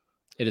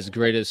 It is the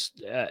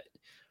greatest.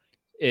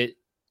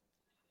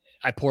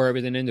 I pour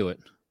everything into it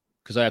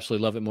because I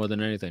absolutely love it more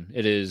than anything.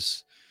 It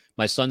is,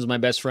 my son's my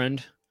best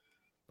friend.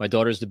 My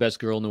daughter's the best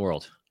girl in the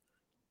world.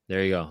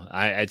 There you go.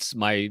 I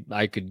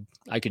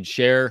could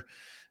share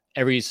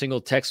every single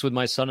text with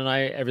my son and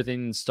I.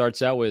 Everything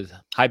starts out with,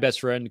 hi,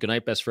 best friend. Good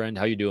night, best friend.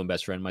 How you doing,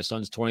 best friend? My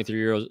son's 23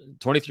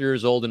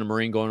 years old and a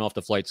Marine going off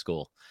to flight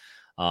school.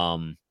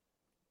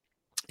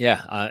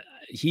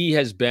 He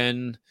has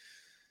been,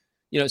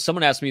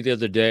 someone asked me the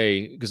other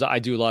day, because I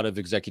do a lot of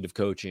executive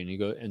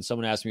coaching. And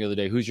someone asked me the other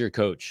day, who's your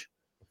coach?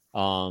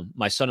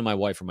 My son and my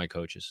wife are my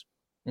coaches.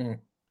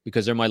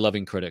 Because they're my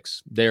loving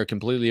critics. They are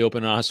completely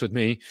open and honest with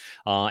me.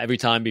 Every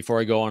time before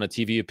I go on a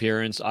TV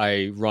appearance,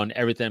 I run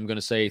everything I'm going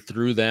to say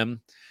through them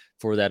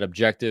for that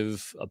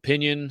objective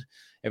opinion.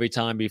 Every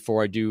time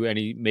before I do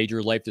any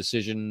major life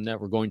decision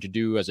that we're going to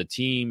do as a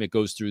team, it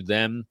goes through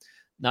them.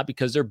 Not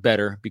because they're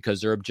better,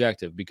 because they're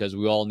objective, because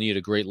we all need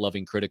a great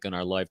loving critic in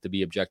our life to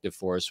be objective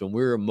for us. When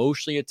we're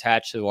emotionally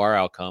attached to our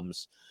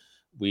outcomes,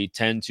 we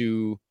tend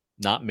to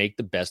not make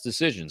the best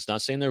decisions.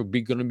 Not saying they're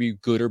going to be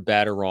good or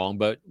bad or wrong,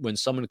 but when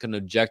someone can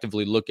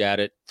objectively look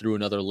at it through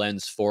another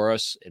lens for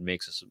us, it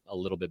makes us a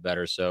little bit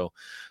better. So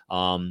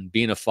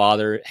being a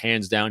father,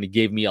 hands down, he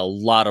gave me a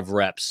lot of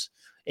reps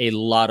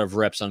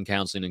on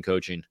counseling and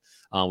coaching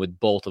with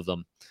both of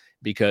them.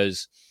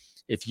 Because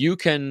if you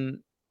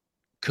can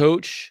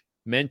coach,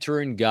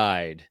 mentor, and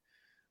guide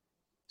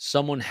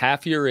someone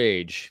half your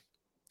age,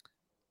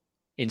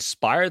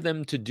 inspire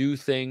them to do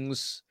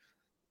things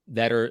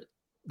that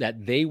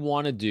they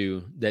want to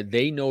do, that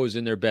they know is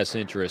in their best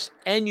interest,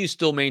 and you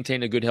still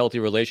maintain a good, healthy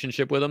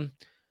relationship with them,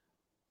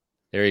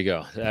 there you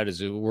go. That is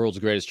the world's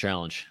greatest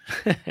challenge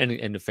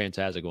and a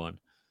fantastic one.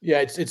 Yeah,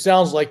 it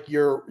sounds like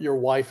your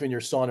wife and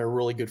your son are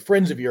really good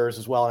friends of yours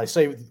as well. And I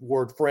say the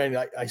word friend.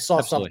 I saw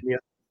Absolutely.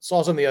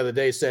 something the other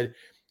day, said,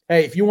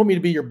 hey, if you want me to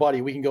be your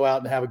buddy, we can go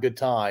out and have a good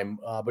time.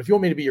 But if you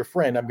want me to be your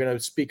friend, I'm going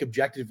to speak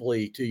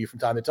objectively to you from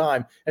time to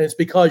time. And it's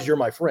because you're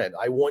my friend.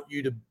 I want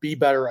you to be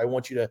better. I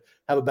want you to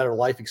have a better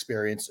life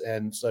experience.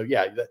 And so,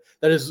 yeah,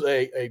 that is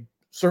a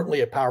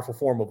certainly a powerful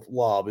form of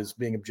love, is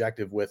being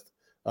objective with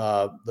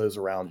those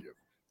around you.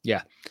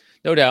 Yeah.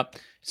 No doubt.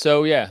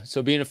 So yeah,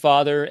 so being a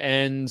father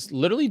and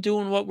literally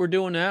doing what we're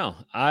doing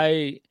now.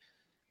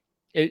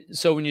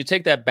 So when you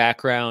take that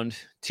background,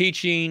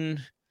 teaching,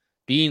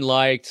 being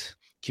liked,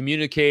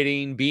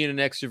 communicating, being an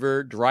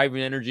extrovert,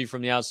 deriving energy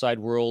from the outside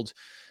world,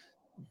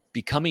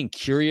 becoming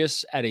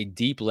curious at a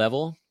deep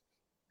level,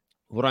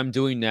 what I'm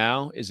doing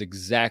now is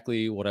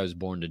exactly what I was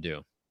born to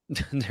do.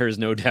 There's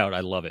no doubt.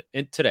 I love it.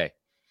 And today.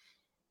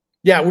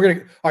 Yeah, all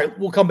right,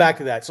 we'll come back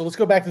to that. So let's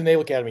go back to the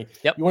Naval Academy.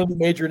 Yep. You wanted to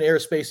major in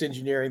aerospace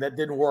engineering. That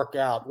didn't work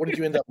out. What did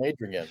you end up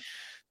majoring in?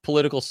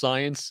 Political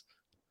science.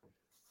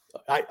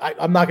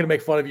 I'm not going to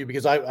make fun of you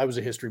because I was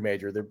a history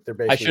major. They're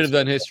basically. I should have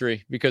done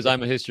history because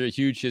I'm a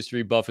huge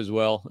history buff as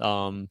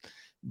well.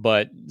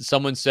 But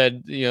someone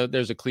said,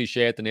 there's a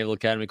cliche at the Naval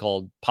Academy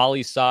called poli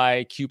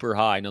sci Cooper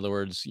high. In other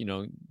words,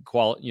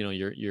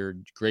 your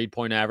grade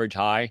point average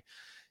high.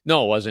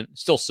 No, it wasn't.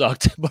 Still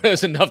sucked, but it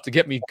was enough to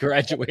get me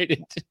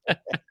graduated.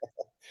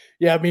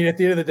 Yeah, I mean, at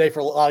the end of the day, for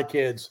a lot of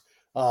kids,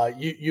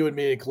 you and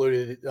me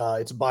included,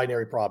 it's a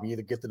binary problem. You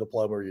either get the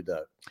diploma or you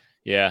don't.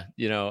 Yeah,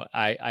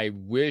 I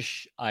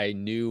wish I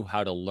knew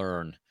how to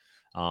learn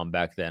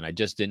back then. I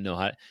just didn't know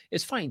how.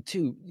 It's fine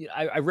too.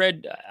 I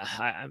read.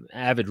 I'm an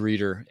avid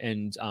reader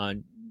and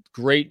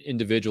great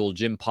individual,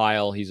 Jim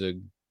Pyle. He's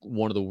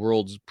one of the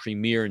world's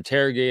premier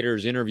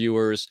interrogators,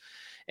 interviewers.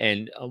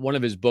 And one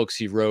of his books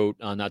he wrote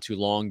not too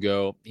long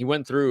ago, he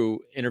went through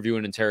interview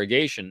and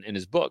interrogation in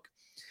his book.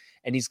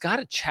 And he's got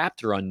a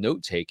chapter on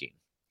note taking.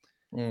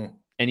 And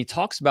he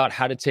talks about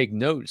how to take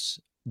notes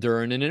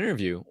during an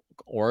interview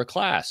or a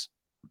class.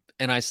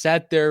 And I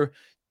sat there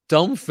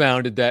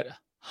dumbfounded that,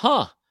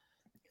 I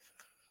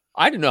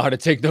didn't know how to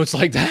take notes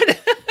like that.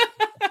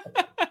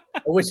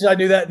 I wish I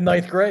knew that in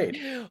 9th grade.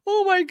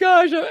 Oh my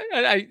gosh.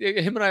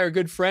 Him and I are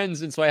good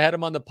friends. And so I had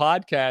him on the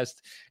podcast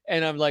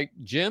and I'm like,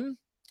 Jim,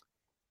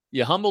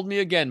 you humbled me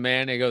again,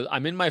 man. He goes,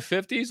 I'm in my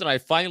 50s and I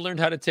finally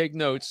learned how to take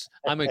notes.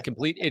 I'm a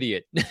complete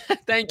idiot.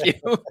 Thank you.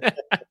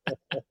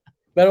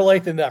 Better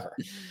late than never.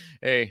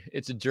 Hey,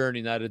 it's a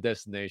journey, not a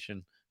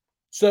destination.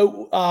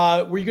 So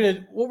what were you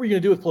gonna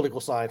do with political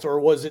science, or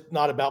was it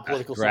not about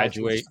political science?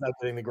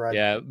 Graduate.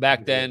 Yeah,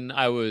 back then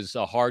I was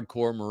a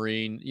hardcore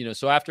Marine,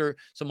 so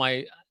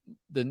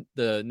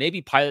the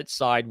Navy pilot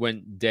side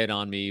went dead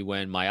on me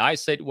when my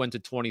eyesight went to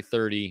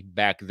 20/30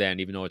 back then,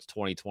 even though it's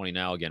 20/20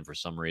 now again for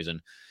some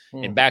reason.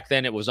 And back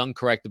then it was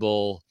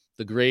uncorrectable.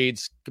 The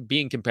grades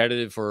being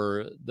competitive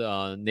for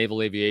the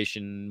naval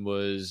aviation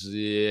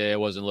it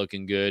wasn't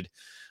looking good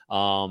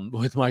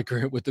with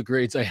the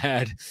grades I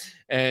had.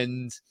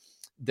 And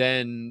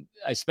then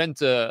I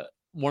spent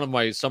one of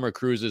my summer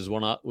cruises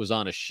when I was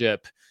on a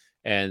ship,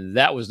 and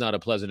that was not a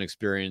pleasant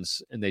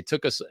experience. And they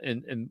took us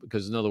and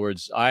because, in other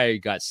words, I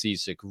got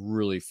seasick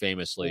really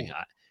famously.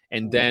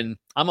 And then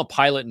I'm a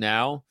pilot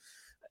now,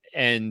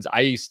 and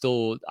I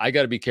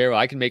got to be careful.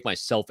 I can make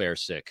myself air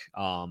sick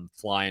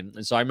flying.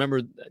 And so I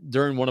remember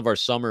during one of our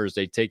summers,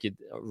 they take you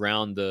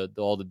around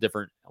all the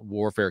different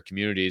warfare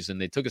communities,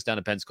 and they took us down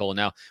to Pensacola.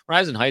 Now, when I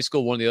was in high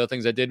school, one of the other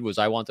things I did was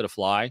I wanted to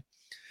fly.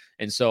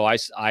 And so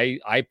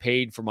I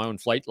paid for my own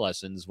flight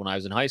lessons when I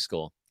was in high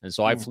school. And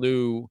so I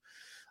flew,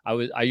 I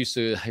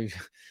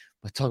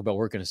talk about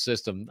working a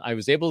system. I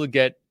was able to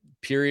get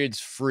periods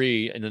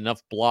free in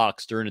enough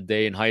blocks during the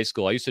day in high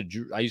school. I used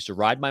to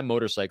ride my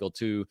motorcycle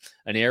to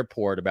an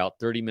airport about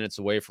 30 minutes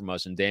away from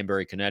us in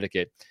Danbury,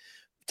 Connecticut,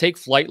 take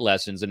flight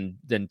lessons, and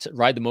then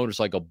ride the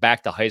motorcycle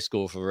back to high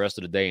school for the rest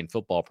of the day in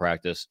football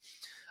practice.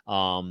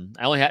 I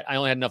only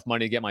had enough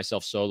money to get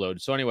myself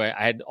soloed. So anyway,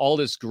 I had all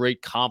this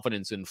great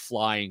confidence in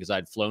flying because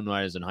I'd flown when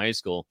I was in high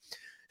school.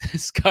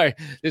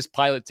 This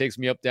pilot takes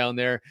me up down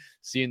there,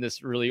 seeing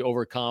this really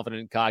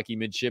overconfident, cocky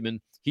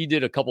midshipman. He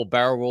did a couple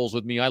barrel rolls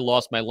with me. I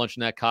lost my lunch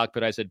in that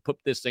cockpit. I said, put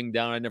this thing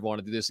down. I never want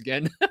to do this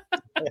again.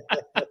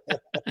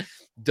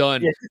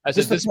 Done. Yeah, I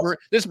said,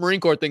 this Marine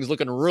Corps thing's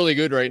looking really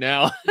good right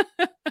now.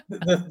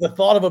 the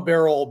thought of a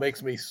barrel roll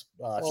makes me sick.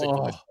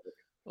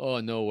 Oh,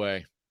 no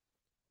way.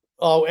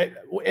 Oh,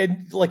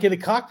 and like in a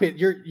cockpit,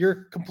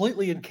 you're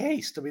completely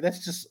encased. I mean,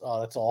 that's just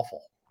that's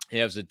awful.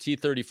 Yeah, it was a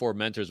T-34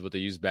 Mentors what they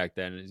used back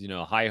then.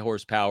 High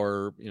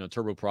horsepower,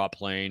 turboprop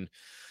plane,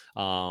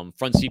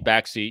 front seat,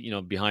 back seat,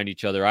 behind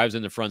each other. I was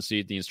in the front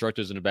seat, the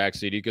instructor's in the back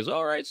seat. He goes,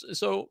 "All right,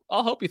 so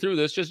I'll help you through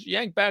this. Just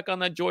yank back on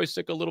that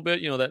joystick a little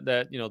bit.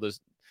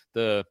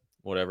 The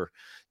whatever.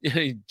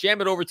 Jam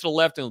it over to the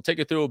left and it'll take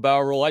you through a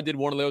barrel roll." I did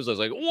one of those. I was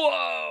like,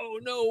 "Whoa,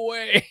 no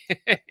way!"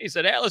 He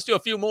said, "Hey, let's do a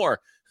few more."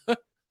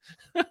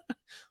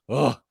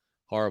 Oh,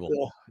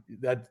 horrible.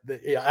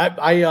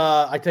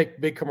 I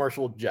take big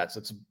commercial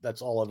jets.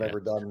 That's all I've ever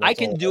done. I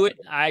can do it.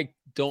 I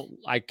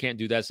can't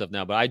do that stuff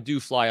now, but I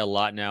do fly a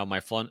lot now. My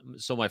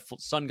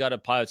son got a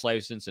pilot's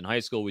license in high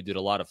school. We did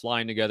a lot of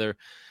flying together.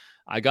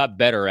 I got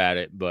better at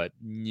it, but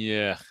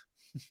yeah.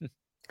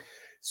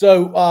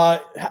 So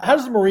how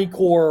does the Marine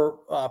Corps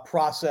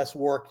process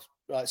work?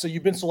 So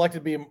you've been selected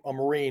to be a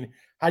Marine.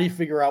 How do you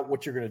figure out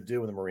what you're going to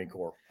do in the Marine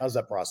Corps? How does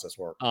that process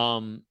work?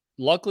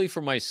 Luckily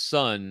for my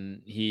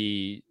son,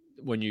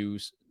 when you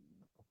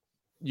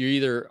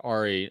either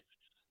are a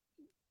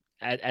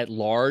at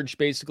large,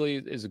 basically,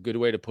 is a good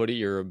way to put it.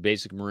 You're a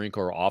basic Marine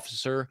Corps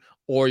officer,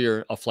 or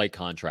you're a flight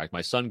contract.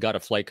 My son got a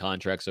flight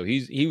contract, so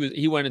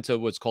he went into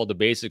what's called the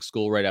basic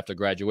school right after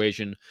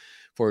graduation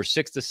for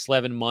 6 to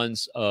 7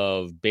 months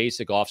of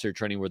basic officer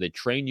training, where they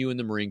train you in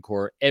the Marine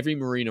Corps. Every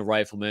Marine a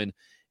rifleman,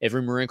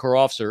 every Marine Corps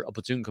officer a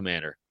platoon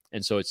commander,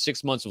 and so it's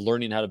 6 months of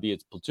learning how to be a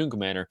platoon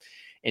commander.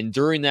 And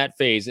during that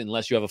phase,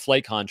 unless you have a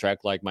flight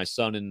contract like my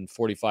son and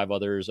 45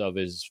 others of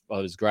his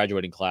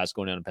graduating class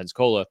going down in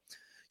Pensacola,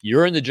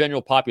 you're in the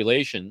general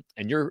population,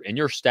 and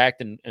you're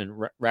stacked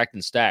and racked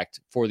and stacked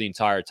for the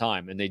entire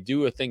time. And they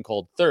do a thing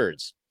called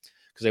thirds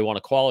because they want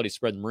a quality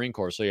spread in the Marine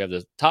Corps. So you have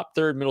the top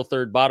third, middle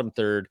third, bottom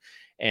third,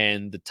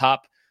 and the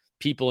top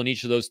people in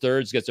each of those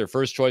thirds gets their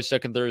first choice,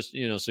 second, third.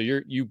 So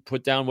you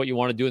put down what you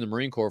want to do in the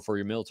Marine Corps for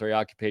your military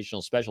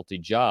occupational specialty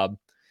job.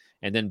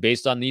 And then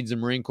based on needs of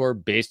the Marine Corps,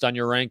 based on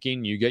your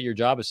ranking, you get your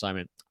job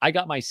assignment. I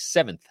got my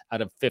 7th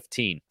out of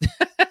 15.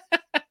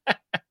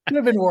 Could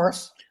have been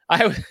worse.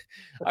 I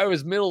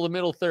was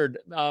middle third.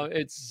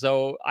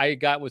 So I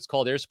got what's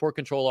called Air Support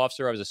Control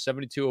Officer. I was a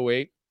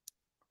 7208.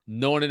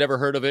 No one had ever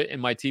heard of it in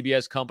my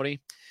TBS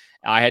company.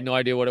 I had no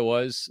idea what it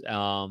was.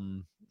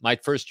 My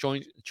first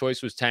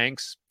choice was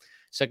tanks.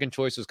 Second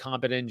choice was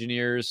combat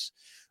engineers.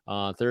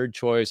 Third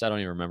choice, I don't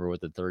even remember what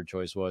the third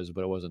choice was,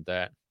 but it wasn't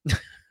that.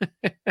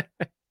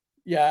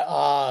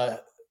 Yeah,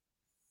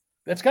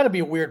 that's got to be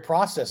a weird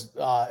process,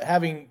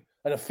 having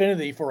an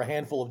affinity for a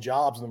handful of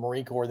jobs in the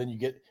Marine Corps, then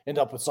you end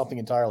up with something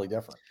entirely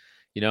different.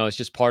 It's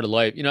just part of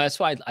life. That's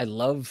why I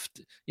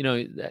loved,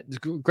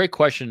 great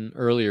question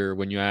earlier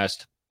when you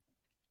asked,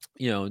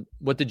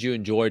 what did you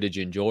enjoy? Did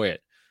you enjoy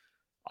it?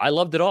 I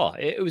loved it all.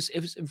 It was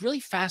really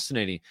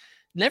fascinating.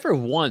 Never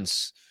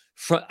once,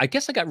 I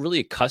guess I got really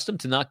accustomed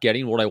to not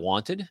getting what I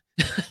wanted.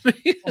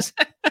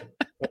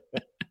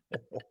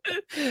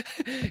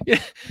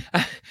 Yeah,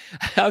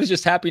 I was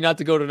just happy not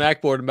to go to an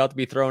ACT board and about to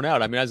be thrown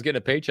out. I mean, I was getting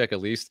a paycheck at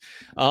least.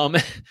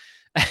 It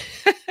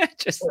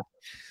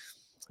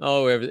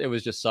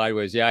was just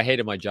sideways. Yeah, I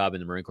hated my job in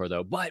the Marine Corps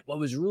though. But what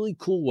was really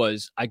cool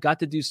was I got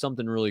to do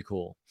something really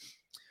cool.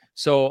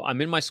 So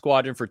I'm in my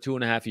squadron for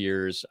 2.5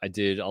 years. I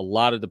did a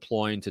lot of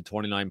deploying to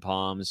 29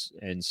 Palms.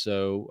 And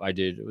so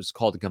it was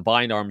called the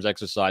Combined Arms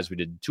Exercise. We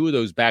did 2 of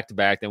those back to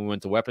back. Then we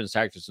went to Weapons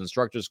Tactics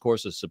Instructors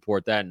course to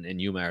support that in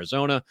Yuma,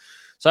 Arizona.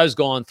 So I was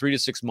gone 3 to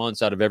 6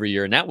 months out of every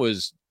year. And that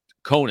was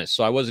CONUS.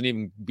 So I wasn't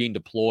even being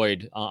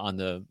deployed on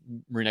the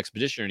Marine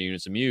Expeditionary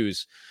Units, the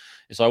MUs.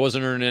 And so I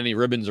wasn't earning any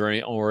ribbons or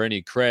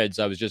any creds.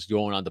 I was just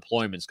going on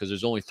deployments because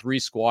there's only 3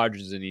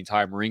 squadrons in the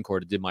entire Marine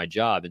Corps that did my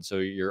job. And so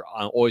you're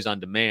always on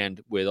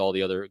demand with all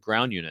the other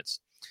ground units.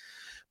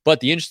 But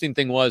the interesting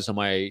thing was on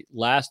my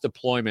last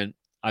deployment,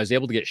 I was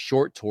able to get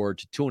short toured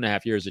to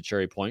 2.5 years at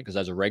Cherry Point because I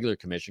was a regular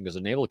commission because I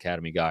was a Naval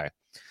Academy guy.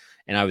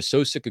 And I was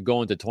so sick of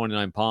going to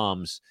 29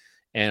 Palms.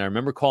 And I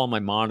remember calling my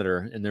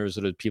monitor, and there was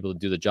sort of people that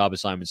do the job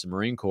assignments in the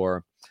Marine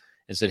Corps,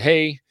 and said,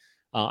 "Hey,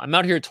 I'm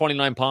out here at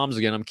 29 Palms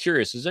again. I'm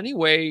curious, is there any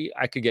way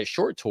I could get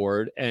short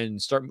toured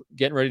and start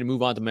getting ready to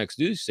move on to my next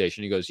duty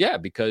station?" He goes, "Yeah,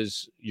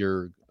 because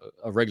you're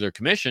a regular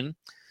commission,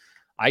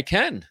 I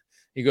can."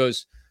 He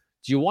goes,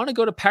 "Do you want to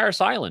go to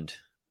Parris Island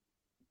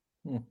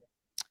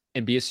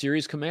and be a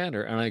series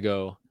commander?" And I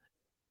go,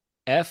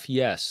 "F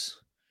yes."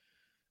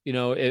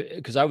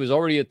 Because I was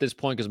already at this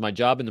point, because my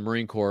job in the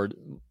Marine Corps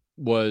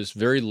was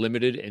very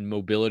limited in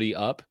mobility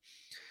up.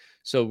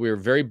 So we were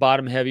very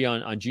bottom heavy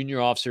on junior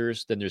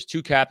officers. Then there's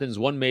 2 captains,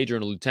 1 major,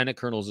 and a lieutenant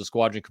colonel as a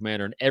squadron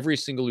commander. And every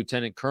single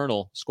lieutenant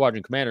colonel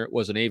squadron commander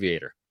was an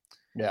aviator.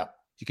 Yeah.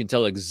 You can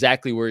tell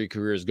exactly where your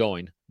career is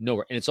going.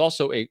 Nowhere. And it's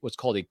also what's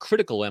called a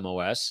critical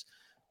MOS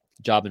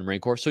job in the Marine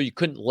Corps. So you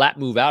couldn't lap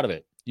move out of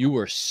it. You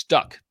were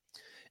stuck.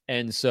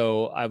 And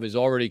so I was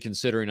already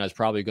considering I was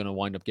probably going to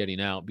wind up getting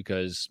out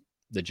because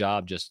the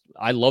job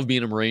I love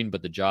being a Marine,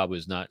 but the job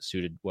was not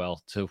suited well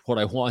to what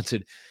I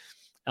wanted.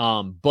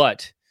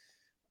 But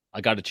I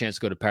got a chance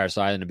to go to Parris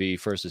Island to be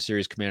first a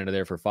series commander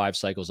there for 5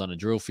 cycles on a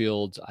drill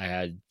field. I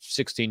had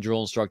 16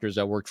 drill instructors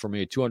that worked for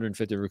me,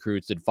 250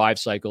 recruits, did 5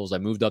 cycles. I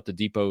moved up to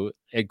depot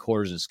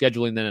headquarters and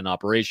scheduling then in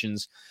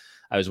operations.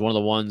 I was one of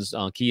the ones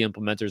key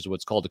implementers of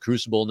what's called the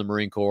Crucible in the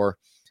Marine Corps.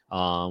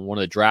 One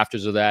of the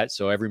drafters of that.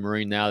 So every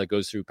Marine now that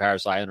goes through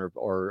Parris Island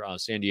or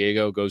San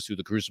Diego goes through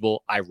the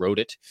Crucible. I wrote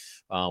it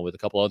with a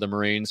couple other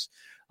Marines.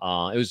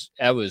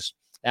 That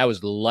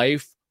was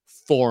life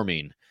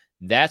forming.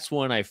 That's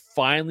when I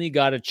finally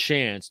got a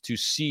chance to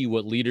see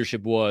what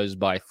leadership was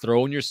by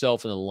throwing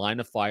yourself in the line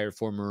of fire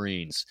for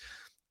Marines,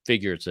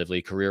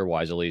 figuratively,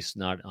 career-wise, at least,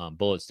 not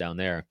bullets down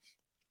there.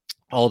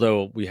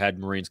 Although we had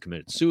Marines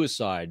committed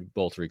suicide,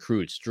 both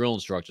recruits, drill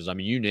instructors, I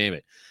mean, you name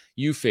it.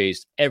 You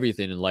faced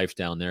everything in life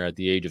down there at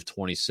the age of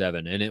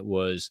 27, and it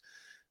was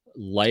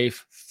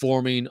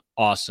life-forming,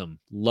 awesome.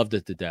 Loved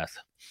it to death.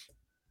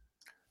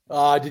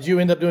 Did you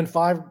end up doing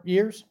 5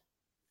 years?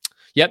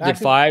 Yep, active?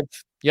 Did 5.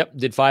 Yep,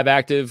 did 5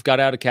 active, got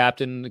out of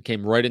captain,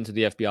 came right into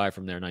the FBI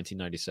from there in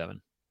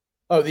 1997.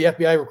 Oh, the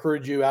FBI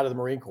recruited you out of the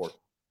Marine Corps?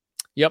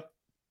 Yep.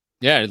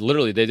 Yeah,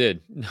 literally they did.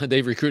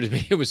 They recruited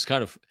me. It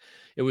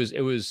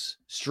was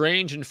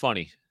strange and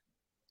funny.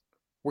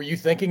 Were you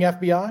thinking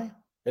FBI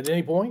at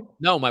any point?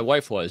 No, my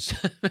wife was.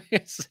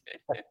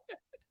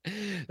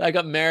 I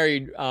got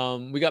married.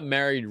 We got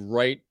married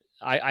right.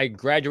 I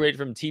graduated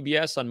from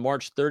TBS on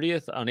March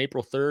 30th. On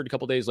April 3rd, a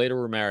couple days later,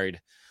 we were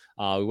married.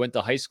 We went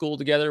to high school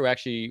together.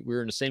 We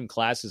were in the same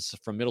classes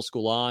from middle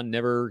school on,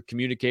 never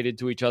communicated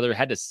to each other,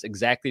 had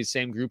exactly the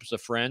same groups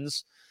of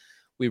friends.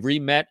 We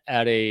re-met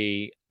at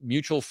a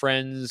mutual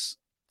friend's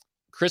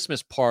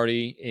Christmas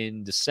party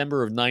in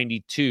December of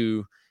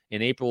 92.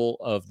 In April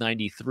of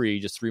 93,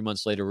 just 3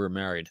 months later, we were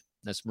married.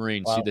 That's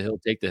Marine. Wow. See the hill,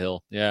 take the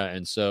hill. Yeah.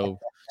 And so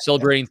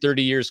celebrating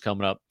 30 years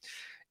coming up.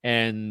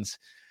 And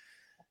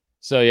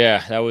so,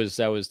 yeah, that was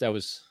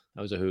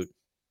a hoot.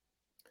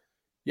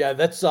 Yeah.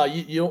 That's,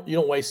 you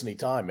don't waste any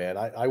time, man.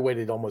 I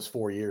waited almost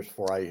 4 years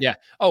before I. Yeah.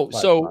 Oh,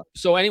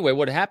 so anyway,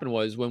 what happened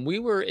was when we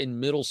were in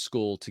middle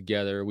school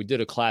together, we did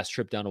a class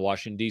trip down to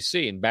Washington,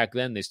 D.C. And back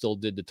then they still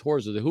did the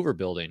tours of the Hoover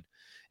Building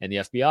and the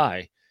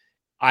FBI.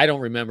 I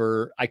don't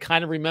remember. I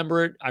kind of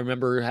remember it. I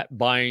remember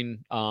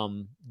buying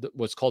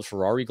what's called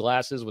Ferrari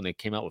glasses when they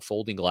came out with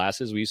folding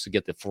glasses. We used to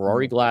get the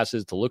Ferrari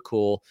glasses to look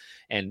cool.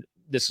 And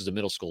this is a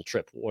middle school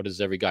trip. What does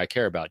every guy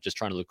care about? Just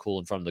trying to look cool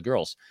in front of the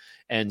girls.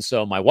 And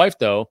so my wife,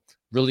 though,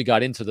 really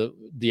got into the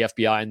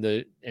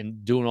FBI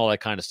and doing all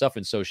that kind of stuff.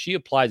 And so she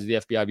applied to the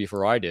FBI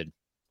before I did.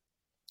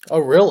 Oh,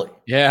 really?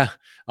 Yeah.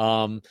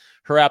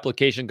 Her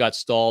application got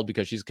stalled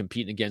because she's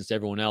competing against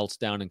everyone else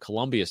down in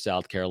Columbia,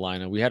 South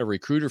Carolina. We had a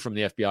recruiter from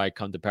the FBI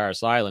come to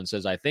Parris Island,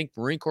 says, I think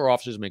Marine Corps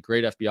officers make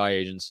great FBI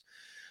agents.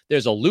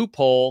 There's a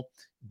loophole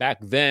back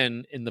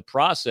then in the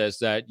process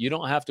that you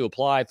don't have to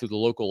apply through the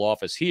local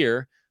office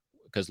here,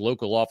 because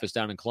local office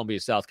down in Columbia,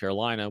 South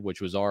Carolina,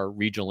 which was our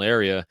regional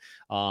area,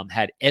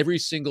 had every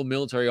single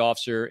military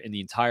officer in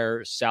the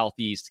entire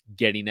Southeast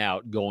getting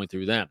out, going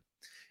through them.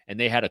 And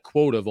they had a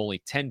quota of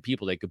only 10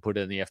 people they could put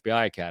in the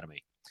FBI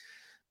Academy.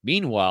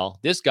 Meanwhile,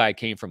 this guy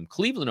came from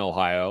Cleveland,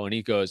 Ohio, and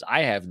he goes,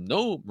 I have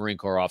no Marine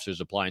Corps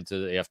officers applying to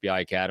the FBI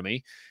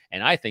Academy,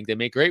 and I think they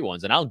make great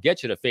ones, and I'll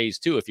get you to phase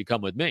 2 if you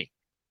come with me.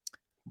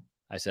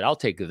 I said, I'll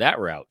take that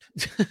route.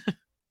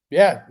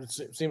 Yeah,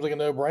 it seems like a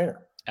no-brainer.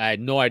 I had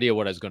no idea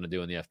what I was going to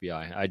do in the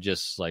FBI. I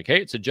just like,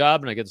 hey, it's a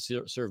job, and I get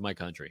to serve my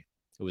country.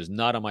 It was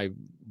not on my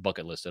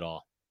bucket list at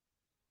all.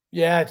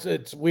 Yeah,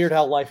 it's weird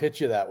how life hits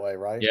you that way,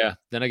 right? Yeah.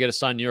 Then I get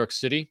assigned New York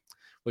City,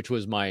 which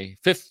was my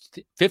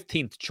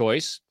 15th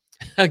choice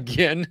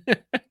again.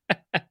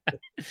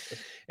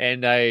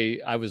 And I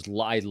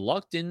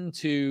lucked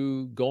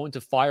into going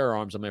to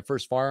firearms on my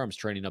first firearms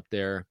training up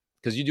there,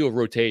 because you do a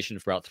rotation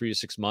for about 3 to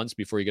 6 months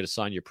before you get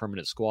assigned your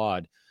permanent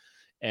squad.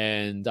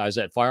 And I was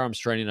at firearms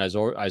training. I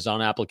was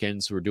on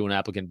applicants. We were doing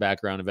applicant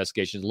background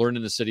investigations,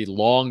 learning the city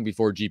long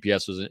before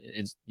GPS was,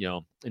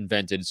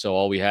 invented. So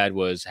all we had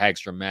was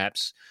Hagstrom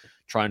maps,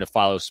 trying to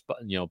follow,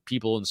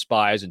 people and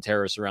spies and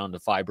terrorists around the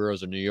 5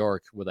 boroughs of New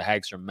York with a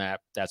Hagstrom map.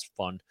 That's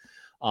fun.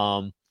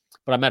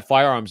 But I'm at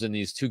firearms, and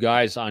these 2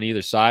 guys on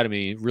either side of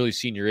me, really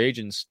senior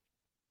agents,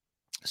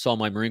 saw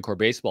my Marine Corps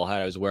baseball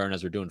hat I was wearing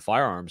as we're doing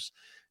firearms.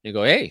 And they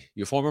go, hey,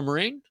 you a former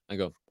Marine? I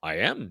go, I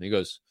am. He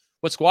goes,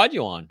 what squad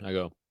you on? I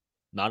go,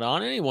 not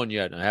on anyone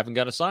yet. I haven't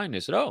got assigned.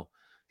 They said, oh,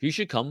 you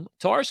should come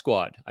to our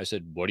squad. I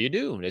said, what do you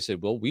do? And they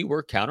said, well, we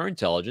work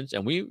counterintelligence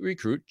and we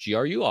recruit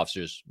GRU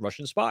officers,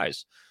 Russian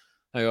spies.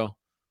 I go,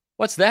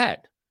 what's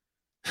that?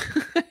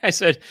 I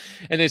said,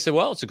 and they said,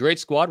 well, it's a great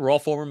squad. We're all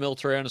former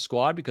military on a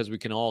squad because we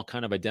can all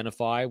kind of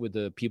identify with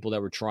the people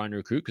that we're trying to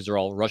recruit, because they're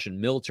all Russian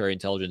military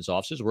intelligence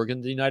officers working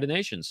at the United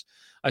Nations.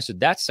 I said,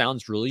 that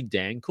sounds really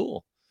dang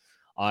cool.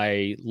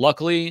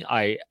 Luckily,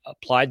 I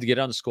applied to get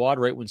on the squad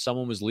right when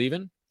someone was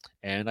leaving,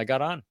 and I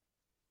got on.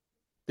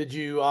 Did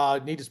you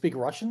need to speak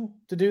Russian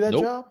to do that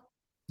job?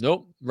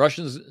 Nope.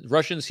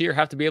 Russians here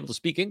have to be able to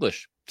speak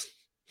English.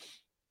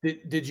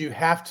 Did you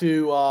have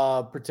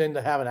to pretend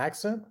to have an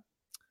accent?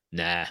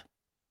 Nah.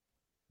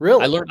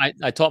 Really? I learned.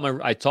 I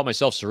taught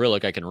myself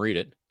Cyrillic. I can read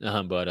it,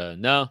 but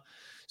no.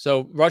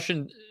 So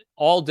Russian.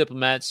 All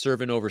diplomats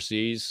serving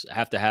overseas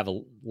have to have a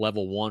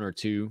level 1 or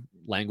 2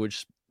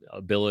 language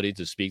ability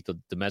to speak the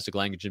domestic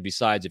language. And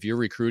besides, if you're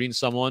recruiting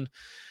someone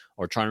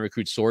or trying to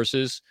recruit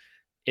sources,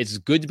 it's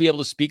good to be able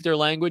to speak their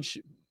language,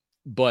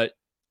 but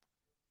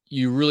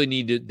they really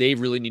need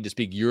to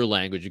speak your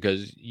language,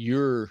 because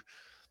you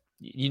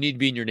need to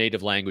be in your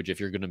native language if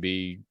you're going to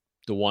be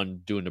the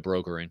one doing the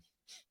brokering.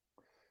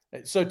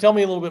 So tell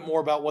me a little bit more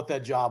about what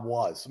that job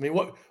was. I mean,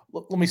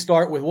 let me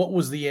start with, what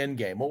was the end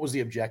game? What was the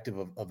objective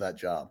of that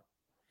job?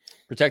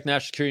 Protect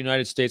national security of the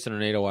United States and our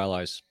NATO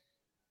allies.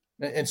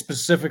 And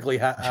specifically,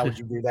 how would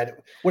you do that?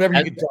 Whatever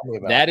you could tell me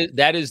about.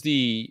 That is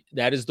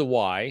the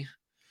why.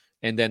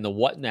 And then the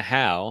what and the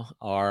how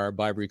are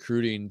by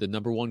recruiting. The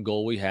number 1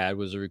 goal we had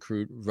was to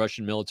recruit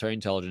Russian military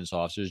intelligence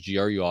officers,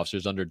 GRU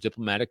officers, under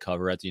diplomatic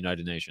cover at the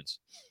United Nations.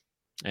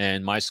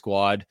 And my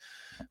squad,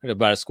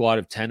 about a squad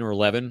of 10 or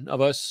 11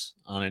 of us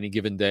on any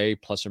given day,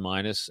 plus or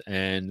minus.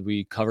 And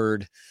we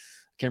covered,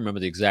 I can't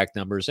remember the exact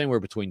numbers, anywhere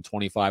between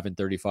 25 and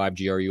 35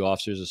 GRU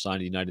officers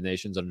assigned to the United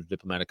Nations under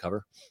diplomatic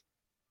cover.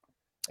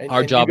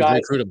 Our job was to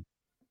recruit them.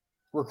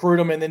 Recruit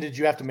them, and then did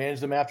you have to manage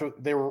them after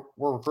they were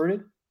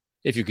recruited?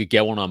 if you could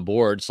get one on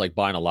board, it's like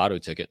buying a lotto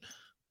ticket.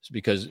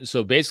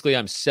 So basically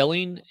I'm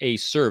selling a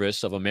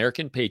service of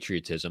American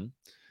patriotism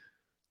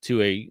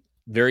to a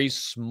very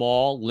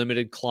small,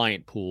 limited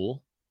client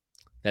pool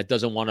that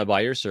doesn't want to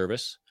buy your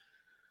service,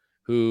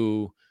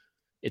 who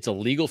it's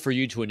illegal for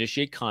you to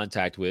initiate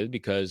contact with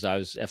because I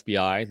was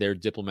FBI, they're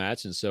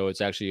diplomats. And so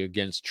it's actually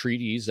against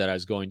treaties that I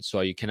was going,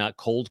 so you cannot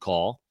cold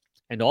call.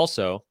 And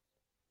also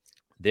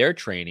their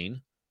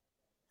training,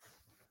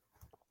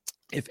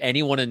 if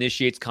anyone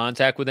initiates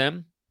contact with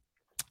them,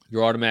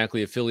 you're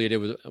automatically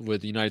affiliated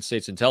with the United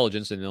States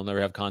intelligence and they'll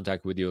never have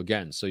contact with you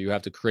again. So you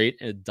have to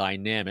create a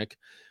dynamic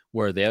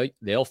where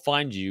they'll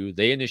find you,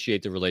 they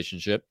initiate the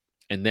relationship.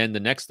 And then the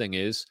next thing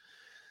is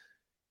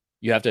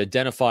you have to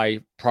identify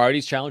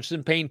priorities, challenges,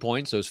 and pain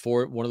points.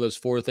 One of those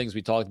 4 things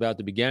we talked about at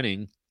the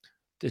beginning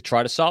to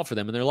try to solve for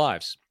them in their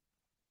lives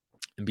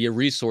and be a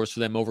resource for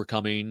them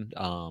overcoming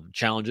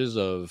challenges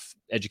of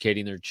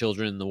educating their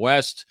children in the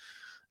West,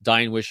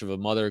 dying wish of a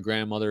mother, a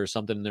grandmother, or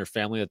something in their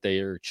family that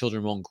their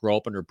children won't grow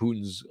up under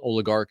Putin's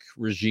oligarch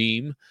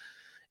regime.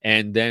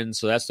 And then,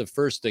 so that's the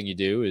first thing you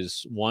do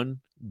is 1,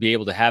 be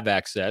able to have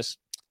access,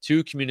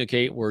 2,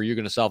 communicate where you're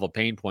going to solve a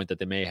pain point that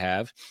they may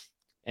have.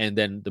 And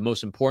then the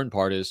most important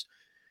part is,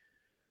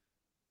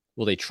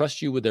 will they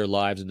trust you with their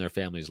lives and their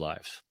family's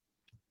lives?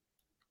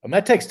 And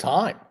that takes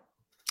time.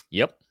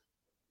 Yep.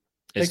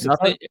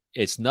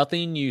 It's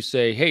nothing you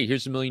say, hey,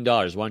 here's $1 million.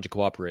 Why don't you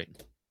cooperate?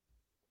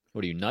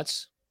 What are you,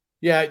 nuts?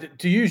 Yeah.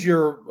 To use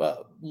your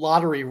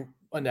lottery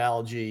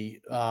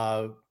analogy,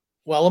 well,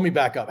 let me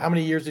back up. How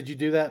many years did you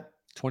do that?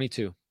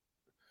 22.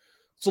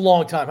 It's a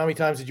long time. How many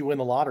times did you win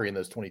the lottery in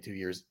those 22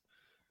 years?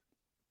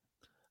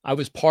 I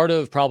was part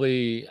of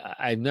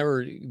I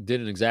never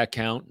did an exact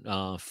count,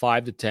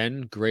 5 to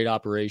 10 great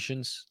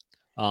operations.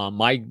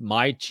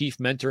 My chief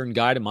mentor and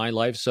guide in my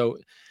life. So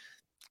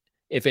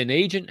if an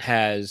agent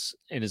has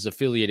and is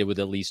affiliated with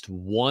at least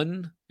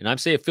one, and I'm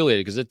saying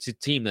affiliated because it's a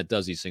team that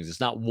does these things.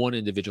 It's not one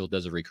individual that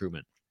does a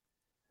recruitment,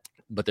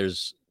 but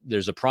there's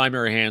a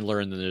primary handler,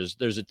 and then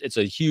it's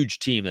a huge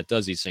team that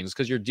does these things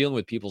because you're dealing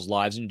with people's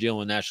lives and you're dealing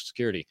with national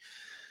security.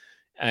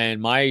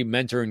 And my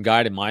mentor and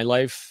guide in my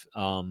life,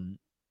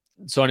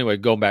 so anyway,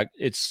 going back,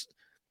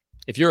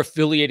 if you're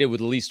affiliated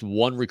with at least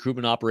one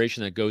recruitment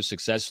operation that goes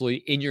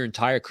successfully in your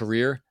entire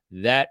career,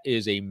 that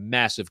is a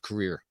massive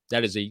career.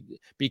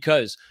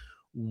 Because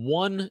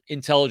one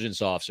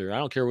intelligence officer, I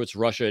don't care what's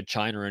Russia,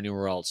 China, or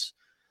anywhere else,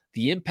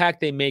 the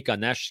impact they make on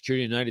national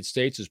security in the United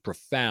States is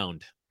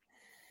profound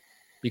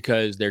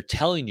because they're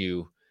telling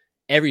you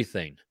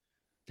everything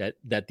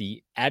that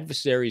the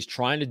adversary is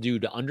trying to do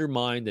to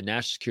undermine the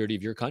national security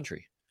of your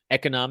country,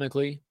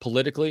 economically,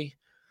 politically,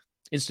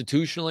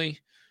 institutionally,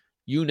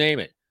 you name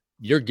it,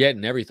 you're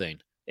getting everything.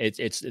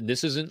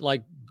 This isn't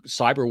like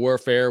cyber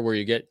warfare where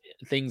you get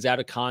things out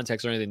of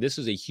context or anything. This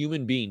is a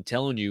human being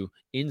telling you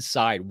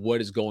inside what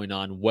is going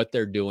on, what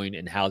they're doing,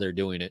 and how they're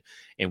doing it,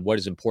 and what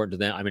is important to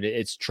them. I mean,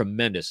 it's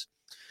tremendous,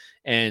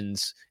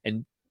 and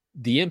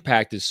the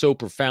impact is so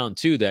profound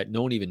too that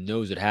no one even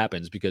knows it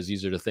happens because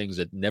these are the things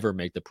that never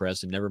make the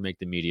press and never make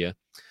the media.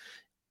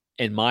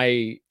 And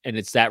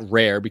it's that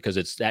rare because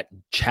it's that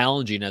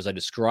challenging, as I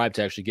described,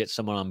 to actually get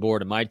someone on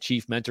board. And my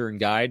chief mentor and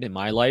guide in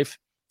my life,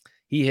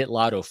 he hit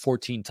lotto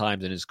 14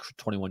 times in his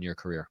 21-year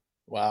career.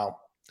 Wow.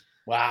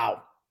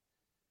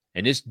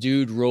 And this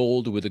dude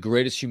rolled with the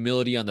greatest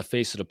humility on the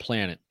face of the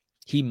planet.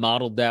 He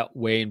modeled that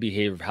way and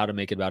behavior of how to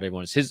make it about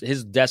everyone.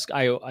 His desk,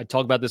 I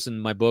talk about this in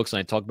my books and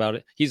I talk about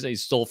it.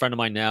 He's still a friend of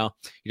mine now.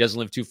 He doesn't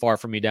live too far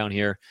from me down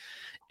here.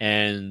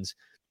 And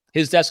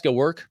his desk at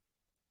work,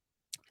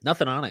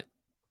 nothing on it.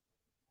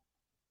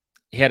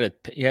 He had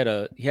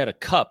a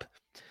cup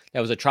that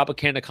was a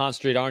Tropicana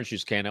concentrated orange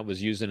juice can that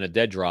was used in a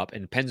dead drop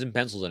and pens and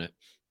pencils in it.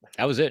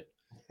 That was it.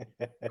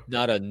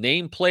 Not a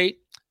nameplate,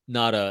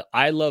 not a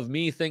I love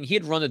me thing. He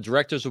had run the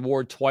Director's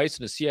Award twice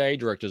and a CIA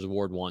Director's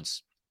Award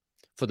once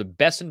for the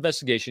best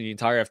investigation in the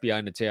entire FBI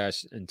and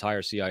the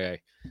entire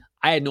CIA.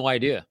 I had no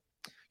idea.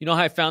 You know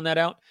how I found that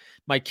out?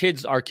 Our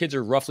kids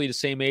are roughly the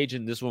same age,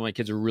 and this is when my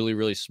kids are really,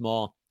 really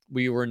small.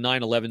 We were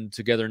 9/11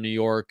 together in New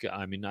York.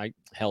 I mean,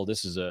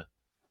 this is a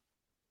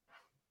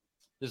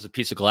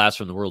piece of glass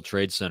from the World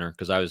Trade Center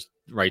because I was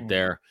right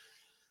there.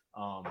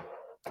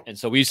 And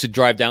so we used to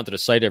drive down to the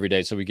site every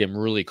day. So we came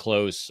really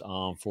close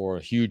for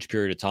a huge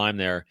period of time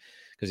there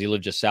because he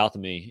lived just south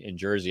of me in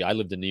Jersey. I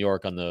lived in New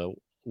York on the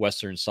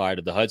western side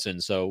of the Hudson.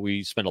 So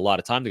we spent a lot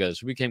of time together.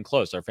 So we came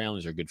close. Our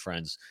families are good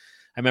friends.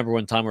 I remember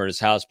one time we were at his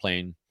house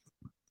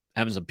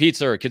having some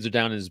pizza. Our kids are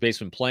down in his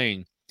basement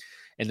playing,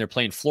 and they're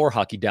playing floor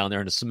hockey down there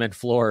on the cement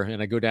floor.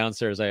 And I go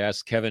downstairs. I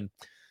ask Kevin,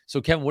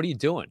 so Kevin, what are you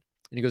doing?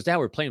 And he goes, Dad,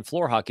 we're playing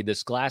floor hockey.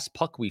 This glass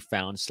puck we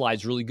found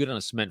slides really good on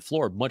a cement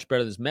floor, much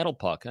better than this metal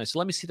puck. And I said,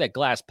 let me see that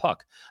glass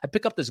puck. I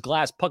pick up this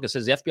glass puck. It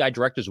says the FBI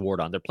Director's Award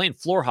on. They're playing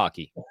floor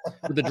hockey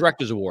with the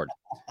Director's Award.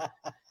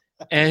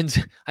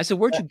 And I said,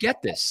 where'd you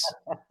get this?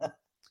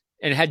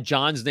 And it had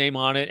John's name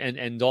on it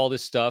and all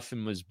this stuff.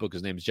 And his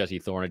name is Jesse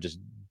Thorne. I just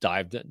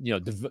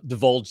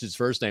divulged his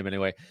first name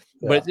anyway.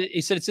 Yeah. But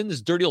he said it's in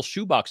this dirty old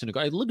shoebox.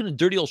 I look in a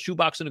dirty old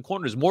shoebox in the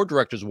corner. There's more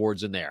directors'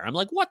 awards in there. I'm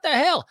like, what the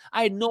hell?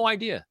 I had no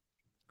idea.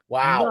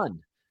 Wow.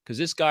 None. Because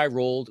this guy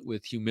rolled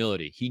with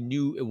humility. He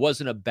knew it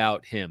wasn't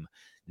about him.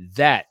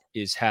 That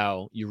is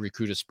how you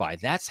recruit a spy.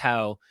 That's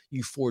how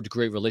you forge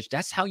great relations.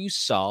 That's how you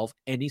solve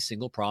any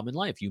single problem in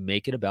life. You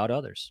make it about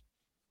others.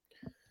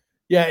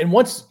 Yeah, and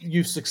once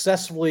you've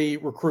successfully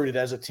recruited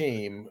as a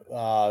team,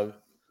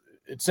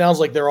 it sounds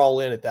like they're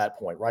all in at that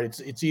point, right?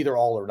 It's either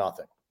all or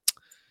nothing.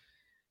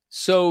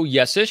 So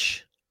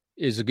yes-ish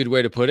is a good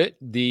way to put it.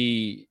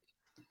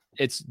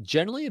 It's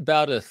generally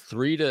about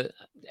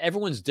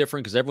everyone's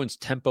different because everyone's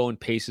tempo and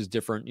pace is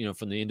different,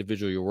 from the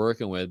individual you're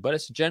working with, but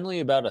it's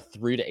generally about a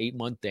 3 to 8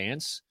 month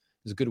dance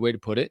is a good way to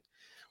put it,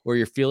 where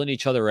you're feeling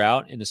each other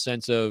out in the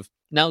sense of,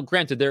 now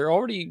granted, they're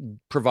already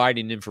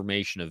providing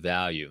information of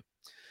value,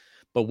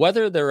 but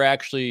whether they're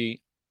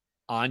actually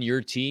on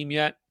your team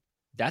yet,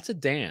 that's a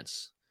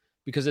dance,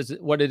 because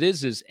what it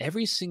is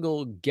every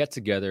single get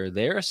together,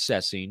 they're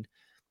assessing,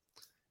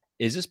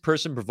 is this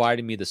person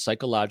providing me the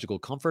psychological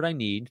comfort I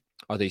need?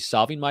 Are they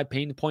solving my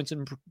pain points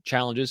and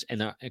challenges?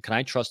 And can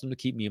I trust them to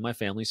keep me and my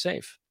family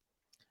safe?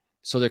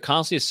 So they're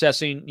constantly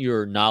assessing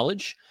your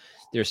knowledge.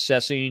 They're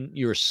assessing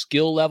your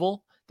skill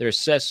level. They're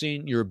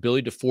assessing your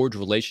ability to forge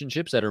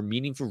relationships that are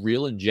meaningful,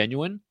 real, and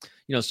genuine.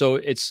 So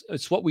it's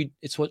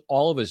what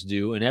all of us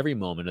do in every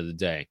moment of the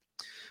day.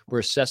 We're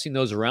assessing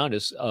those around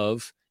us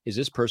of, is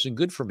this person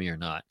good for me or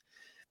not?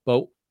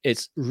 But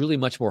it's really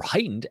much more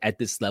heightened at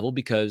this level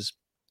because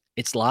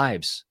it's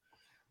lives,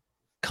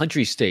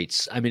 country,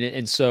 states. I mean,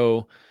 and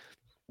so,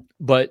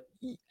 but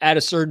at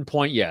a certain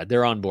point, yeah,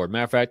 they're on board.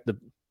 Matter of fact,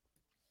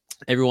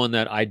 everyone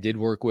that I did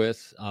work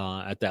with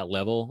at that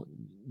level,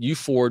 you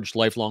forge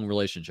lifelong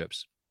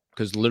relationships,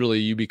 because literally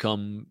you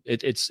become,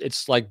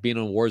 it's like being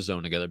in a war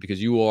zone together,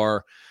 because you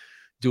are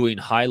doing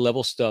high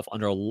level stuff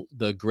under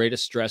the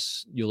greatest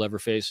stress you'll ever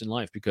face in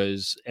life,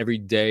 because every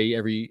day,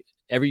 every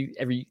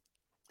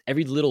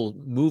little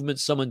movement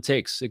someone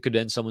takes, it could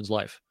end someone's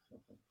life.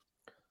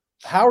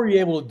 How are you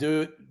able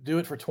to do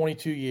it for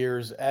 22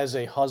 years as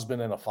a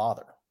husband and a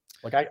father?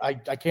 Like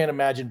I can't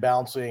imagine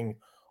balancing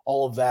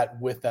all of that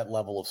with that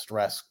level of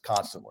stress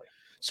constantly.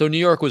 So New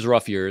York was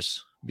rough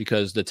years,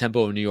 because the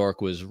tempo of New York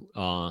was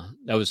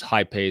that was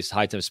high pace,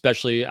 high tempo.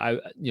 Especially I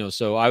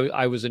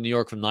was in New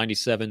York from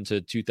 97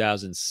 to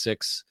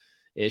 2006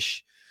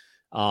 ish,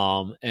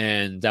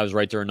 and that was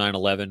right during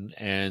 9/11,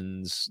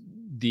 and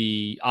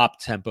the op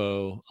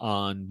tempo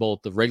on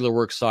both the regular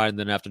work side and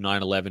then after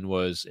 9/11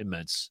 was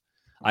immense.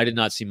 I did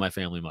not see my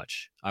family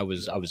much. I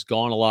was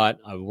gone a lot.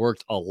 I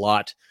worked a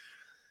lot.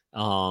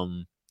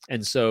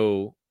 And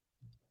so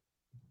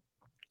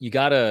you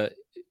gotta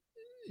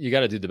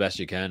do the best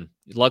you can.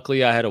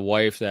 Luckily, I had a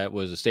wife that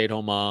was a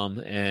stay-at-home mom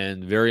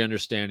and very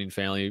understanding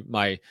family.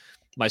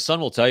 My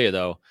son will tell you,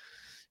 though,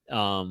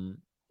 not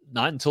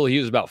until he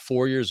was about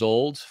 4 years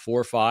old, 4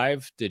 or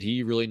 5, did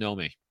he really know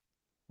me.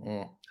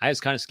 I was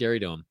kind of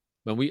scary to him.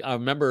 I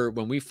remember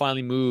when we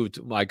finally moved,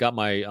 I got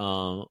my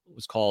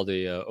what's called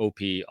a OP,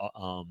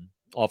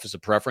 Office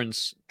of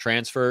Preference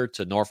transfer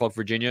to Norfolk,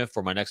 Virginia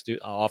for my next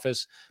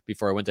office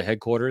before I went to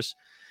headquarters.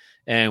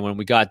 And when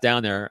we got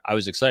down there, I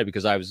was excited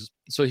because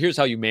so here's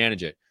how you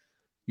manage it.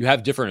 You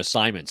have different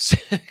assignments.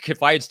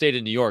 If I had stayed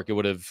in New York, it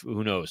would have,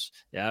 who knows?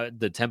 Yeah,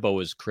 the tempo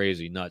was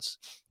crazy, nuts.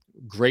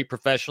 Great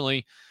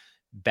professionally,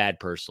 bad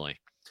personally.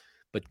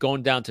 But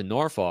going down to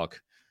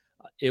Norfolk,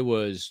 it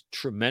was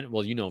tremendous.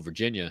 Well,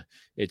 Virginia,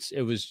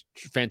 it was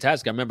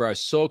fantastic. I remember I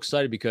was so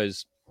excited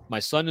because my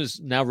son is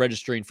now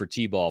registering for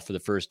T-ball for the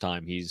first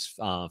time. He's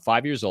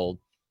 5 years old.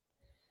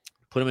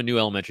 Put him in a new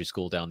elementary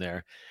school down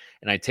there,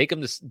 and I take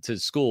him to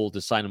school to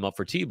sign him up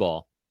for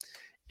T-ball.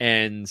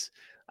 And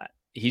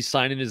he's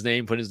signing his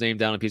name, putting his name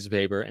down on a piece of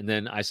paper. And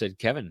then I said,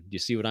 Kevin, do you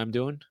see what I'm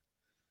doing?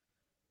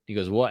 He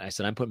goes, what? I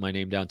said, I'm putting my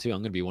name down too.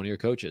 I'm going to be one of your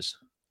coaches.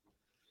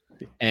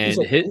 And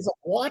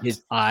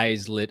his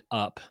eyes lit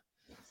up.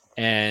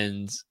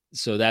 And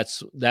so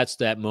that's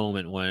that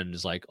moment when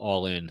it's like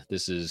all in.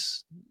 This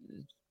is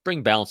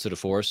bring balance to the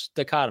force.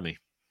 Dichotomy.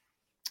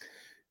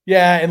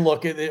 Yeah, and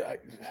look,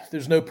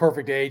 there's no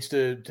perfect age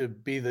to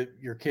be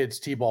your kid's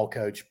T-ball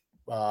coach.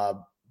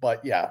 But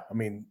yeah, I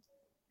mean,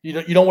 you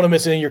don't want to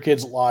miss any of your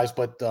kids' lives,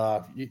 but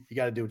you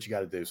got to do what you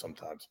got to do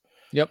sometimes.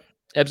 Yep,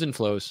 ebbs and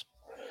flows.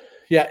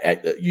 Yeah,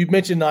 you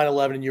mentioned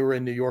 9/11, and you were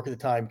in New York at the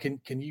time.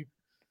 Can you?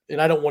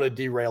 And I don't want to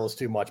derail us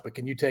too much, but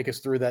can you take us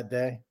through that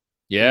day?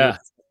 Yeah,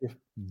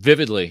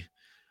 vividly.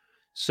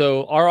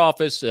 So our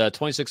office,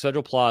 26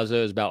 Federal Plaza,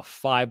 is about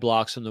 5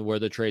 blocks from where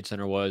the Trade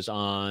Center was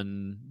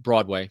on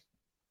Broadway,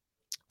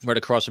 right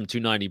across from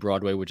 290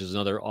 Broadway, which is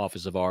another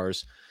office of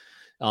ours.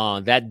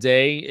 That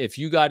day, if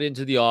you got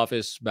into the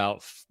office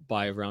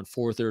by around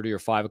 4:30 or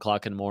 5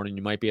 o'clock in the morning,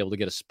 you might be able to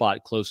get a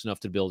spot close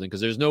enough to the building,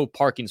 because there's no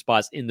parking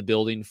spots in the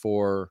building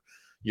for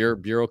your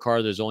bureau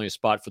car. There's only a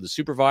spot for the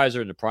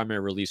supervisor and the primary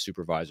release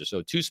supervisor.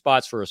 So 2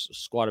 spots for a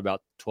squad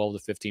about 12 to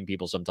 15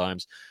 people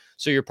sometimes.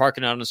 So you're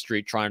parking out on the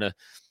street trying to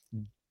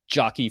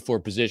jockey for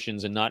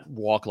positions and not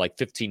walk like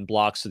 15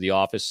 blocks to the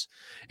office.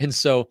 And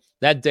so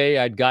that day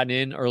I'd gotten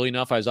in early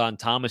enough. I was on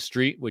Thomas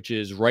Street, which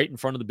is right in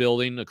front of the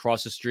building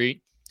across the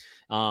street,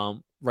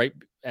 right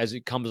as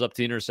it comes up to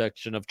the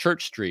intersection of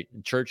Church Street.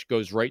 And Church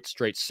goes right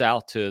straight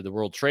south to the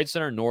World Trade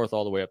Center, north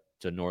all the way up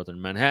to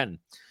northern Manhattan.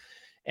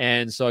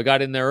 And so I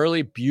got in there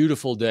early,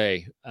 beautiful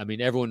day. I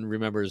mean, everyone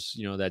remembers,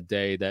 that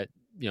day that,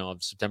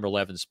 of September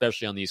 11th,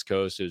 especially on the East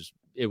Coast.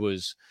 It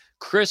was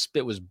crisp.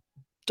 It was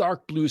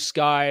dark blue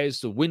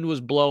skies. The wind was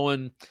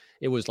blowing.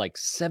 It was like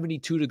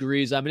 72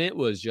 degrees. I mean, it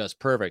was just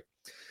perfect.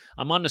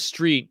 I'm on the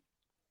street,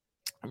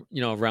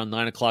 around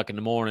 9:00 in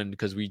the morning,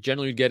 because we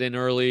generally get in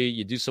early.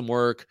 You do some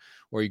work,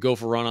 or you go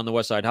for a run on the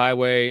West Side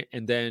Highway,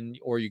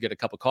 or you get a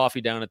cup of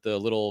coffee down at the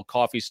little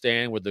coffee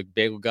stand with the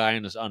bagel guy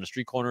on the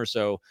street corner.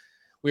 So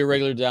we were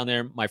regularly down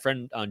there. My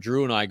friend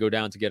Drew and I go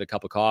down to get a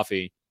cup of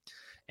coffee,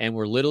 and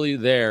we're literally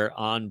there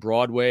on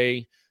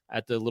Broadway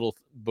at the little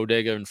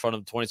bodega in front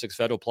of 26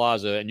 Federal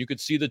Plaza, and you could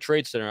see the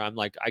Trade Center. I'm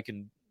like, I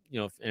can,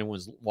 if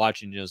anyone's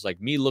watching, it's like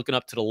me looking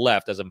up to the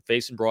left as I'm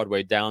facing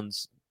Broadway, down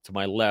to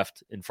my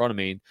left in front of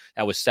me.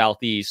 That was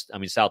southwest,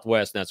 and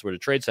that's where the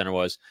Trade Center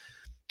was.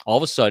 All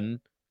of a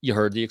sudden, you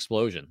heard the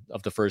explosion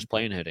of the first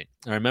plane hitting.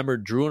 And I remember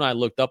Drew and I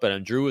looked up at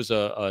him. Drew was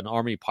an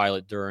Army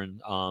pilot during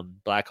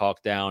Black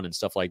Hawk Down and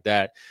stuff like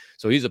that.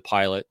 So he's a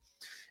pilot.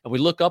 And we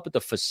look up at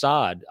the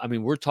facade. I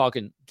mean, we're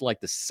talking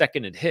like the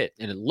second it hit.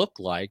 And it looked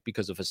like,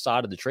 because the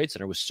facade of the Trade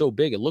Center was so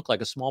big, it looked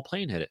like a small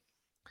plane hit it.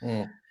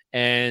 Mm.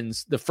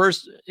 And the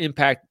first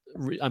impact,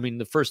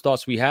 the first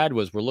thoughts we had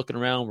was, we're looking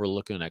around, we're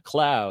looking at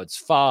clouds,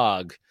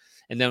 fog.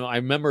 And then I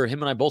remember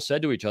him and I both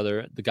said to each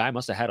other, the guy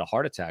must have had a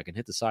heart attack and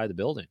hit the side of the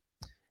building.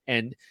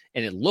 And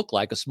it looked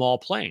like a small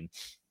plane.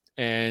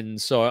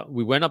 And so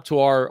we went up to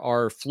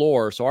our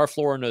floor. So our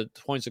floor in the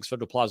 26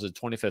 Federal Plaza is the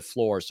 25th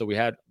floor. So we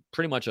had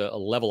pretty much a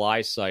level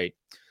eyesight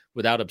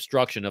without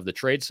obstruction of the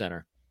Trade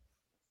Center.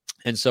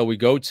 And so we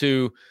go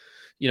to,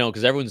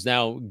 because everyone's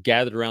now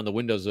gathered around the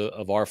windows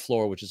of our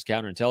floor, which is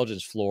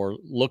counterintelligence floor,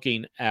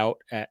 looking out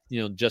at,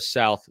 just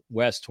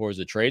southwest towards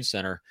the Trade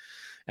Center.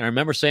 And I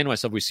remember saying to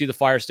myself, we see the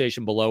fire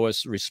station below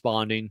us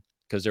responding,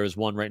 because there was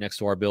one right next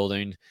to our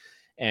building.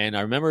 And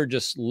I remember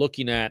just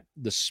looking at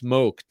the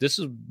smoke. This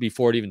is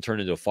before it even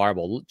turned into a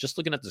fireball, just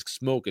looking at the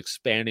smoke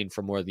expanding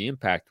from where the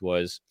impact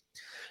was.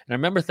 And I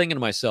remember thinking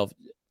to myself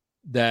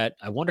that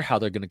I wonder how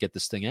they're going to get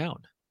this thing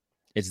out.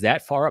 It's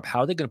that far up.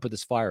 How are they going to put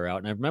this fire out?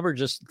 And I remember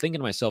just thinking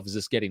to myself, is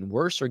this getting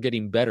worse or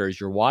getting better as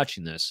you're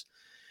watching this?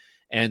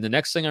 And the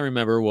next thing I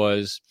remember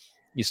was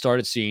you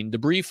started seeing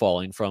debris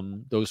falling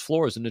from those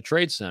floors in the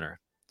Trade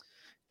Center.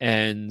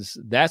 And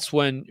that's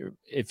when,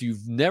 if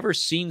you've never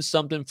seen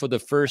something for the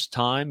first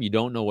time, you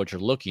don't know what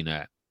you're looking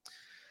at.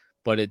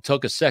 But it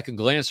took a second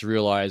glance to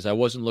realize I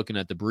wasn't looking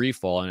at debris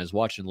falling. I was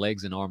watching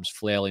legs and arms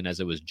flailing as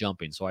it was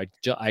jumping. So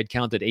I'd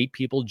counted 8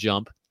 people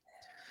jump.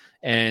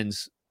 And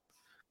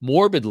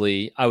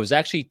morbidly, I was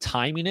actually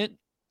timing it.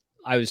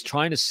 I was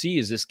trying to see,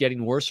 is this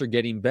getting worse or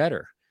getting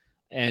better?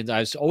 And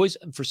I was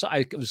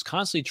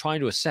constantly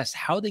trying to assess,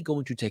 how are they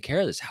going to take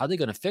care of this? How are they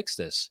going to fix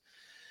this?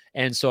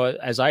 And so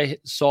as I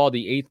saw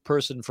the 8th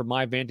person from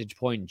my vantage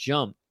point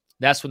jump,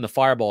 that's when the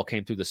fireball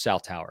came through the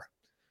South Tower.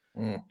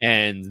 Mm.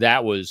 And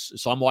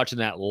so I'm watching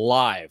that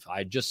live.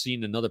 I'd just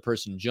seen another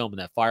person jump,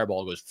 and that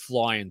fireball goes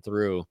flying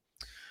through.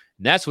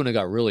 And that's when it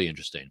got really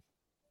interesting,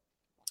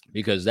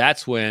 because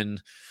that's when,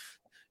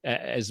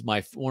 as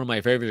one of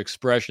my favorite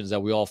expressions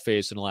that we all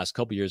faced in the last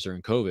couple of years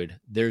during COVID,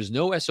 there's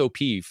no SOP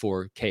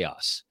for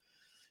chaos,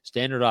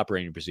 standard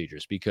operating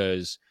procedures,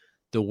 because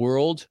the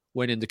world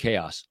went into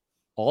chaos,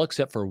 all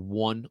except for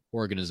one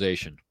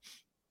organization,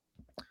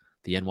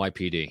 the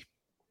NYPD.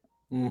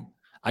 Mm.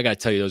 I got to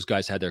tell you, those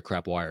guys had their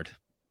crap wired.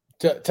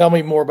 Tell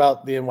me more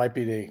about the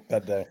NYPD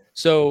that day.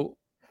 So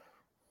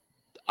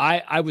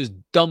I was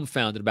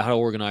dumbfounded about how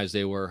organized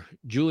they were.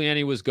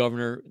 Giuliani was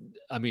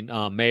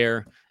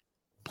mayor.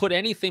 Put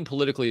anything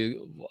politically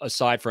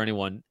aside for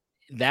anyone,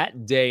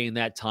 that day in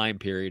that time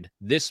period,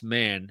 this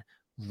man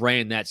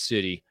ran that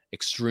city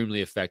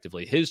extremely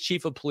effectively. His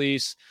chief of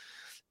police,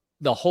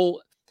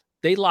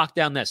 they locked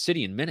down that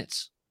city in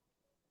minutes.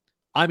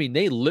 I mean,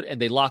 they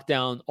locked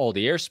down all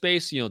the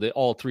airspace,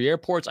 all 3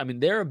 airports. I mean,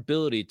 their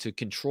ability to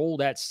control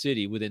that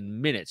city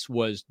within minutes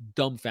was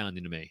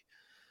dumbfounding to me.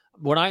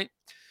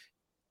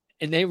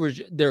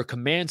 Their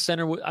command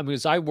center,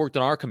 as I worked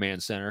in our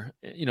command center,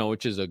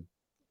 which is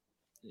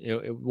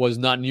it was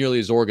not nearly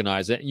as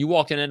organized. You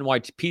walked in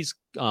NYPD's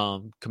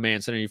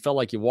command center, you felt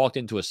like you walked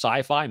into a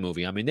sci-fi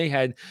movie. I mean, they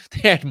had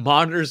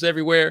monitors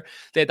everywhere.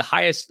 They had the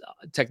highest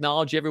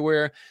technology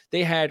everywhere.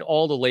 They had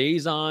all the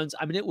liaisons.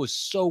 I mean, it was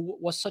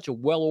such a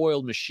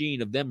well-oiled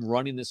machine of them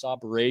running this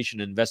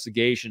operation,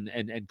 investigation,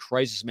 and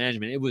crisis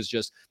management. It was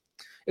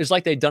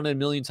like they'd done it a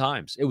million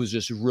times. It was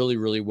just really,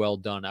 really well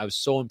done. I was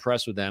so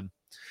impressed with them.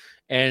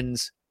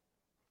 And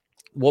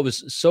what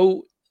was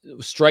so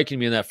striking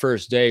me in that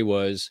first day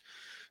was,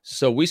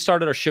 so we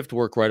started our shift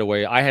work right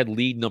away. I had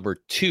lead number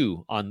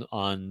 2 on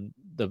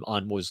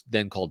what was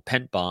then called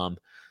Pent Bomb.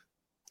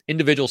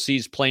 individual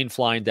sees plane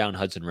flying down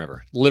Hudson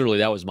River. Literally,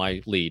 that was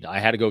my lead. I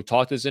had to go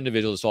talk to this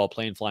individual that saw a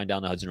plane flying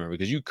down the Hudson River,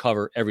 because you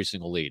cover every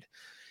single lead.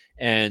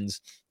 And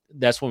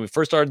that's when we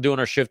first started doing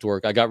our shift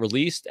work. I got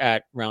released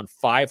at around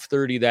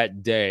 5:30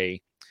 that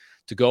day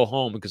to go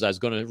home, because I was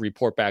going to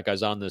report back. I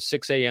was on the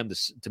 6 a.m.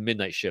 to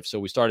midnight shift. So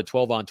we started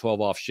 12 on, 12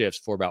 off shifts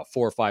for about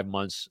 4 or 5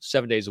 months,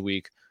 7 days a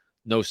week,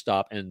 no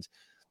stop. And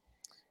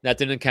that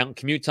didn't count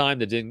commute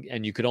time.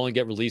 And you could only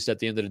get released at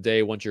the end of the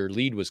day once your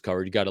lead was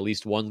covered. You got at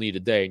least one lead a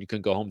day, and you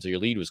couldn't go home until your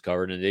lead was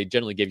covered. And they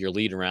generally give your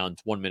lead around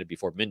 1 minute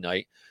before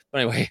midnight.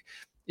 But anyway,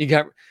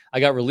 I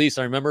got released.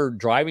 I remember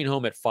driving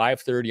home at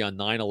 5:30 on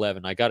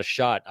 9/11. I got a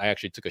shot. I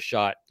actually took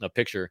a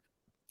picture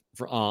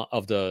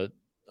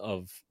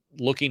of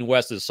looking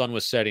west as the sun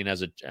was setting,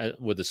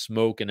 with the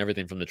smoke and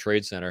everything from the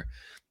Trade Center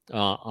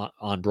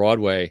on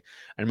Broadway.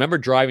 I remember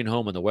driving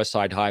home on the West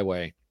Side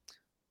Highway.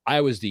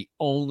 I was the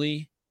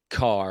only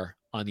car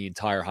on the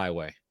entire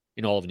highway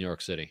in all of New York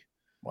City.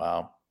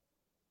 Wow.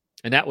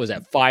 And that was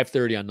at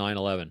 5:30 on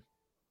 9/11.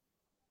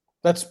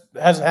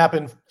 Hasn't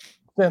happened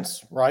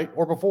since, right?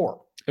 Or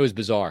before. It was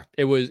bizarre.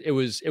 It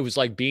was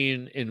like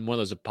being in one of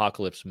those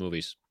apocalypse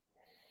movies.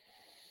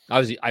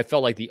 I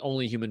felt like the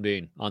only human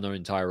being on the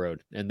entire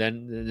road. And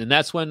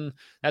that's when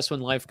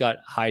life got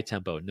high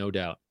tempo, no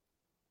doubt.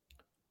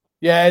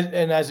 Yeah,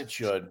 and as it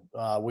should.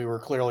 We were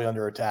clearly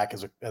under attack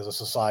as a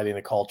society and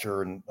a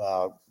culture, and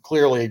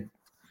clearly,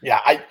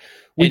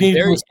 we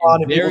needed to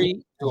respond.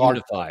 Very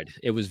unified.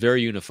 It was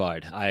very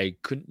unified. I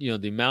couldn't,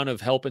 the amount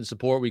of help and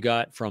support we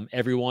got from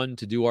everyone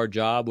to do our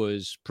job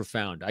was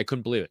profound. I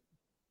couldn't believe it.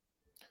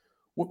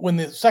 When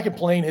the second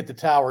plane hit the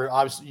tower,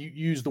 obviously you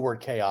used the word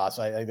chaos.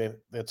 I think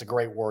that's a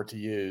great word to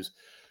use.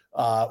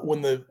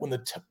 When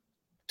the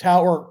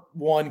tower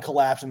one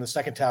collapsed and the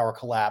second tower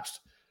collapsed,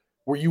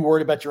 were you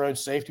worried about your own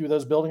safety with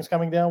those buildings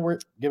coming down? Where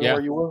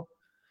you were?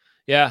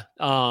 Yeah.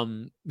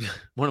 One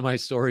of my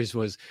stories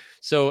was,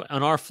 so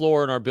on our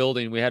floor in our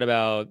building, we had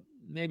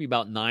maybe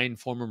about 9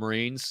 former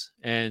Marines,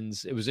 and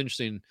it was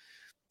interesting.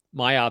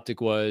 My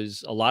optic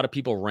was a lot of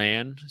people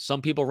ran. Some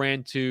people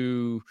ran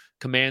to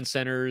command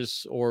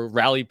centers or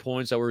rally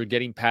points that were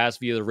getting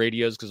passed via the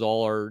radios, because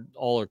all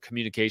our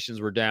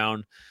communications were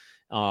down,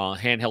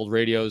 handheld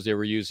radios they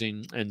were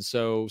using. And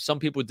so some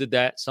people did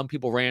that. Some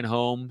people ran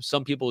home.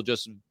 Some people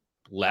just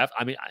left.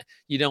 I mean,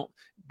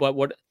 but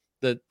what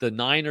the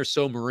 9 or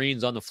so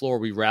Marines on the floor,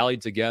 we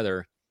rallied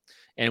together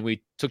and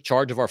we took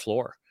charge of our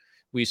floor.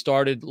 We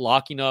started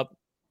locking up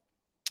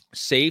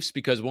safes,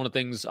 because one of the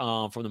things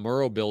from the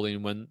Murrow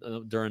building, when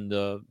during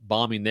the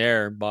bombing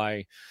there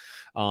by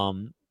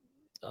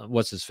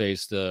what's his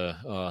face,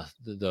 the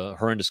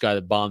horrendous guy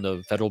that bombed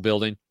the federal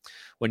building,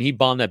 when he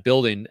bombed that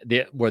building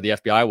where the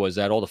FBI was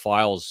at, all the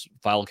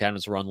file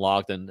cabinets were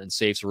unlocked and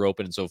safes were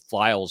open, and so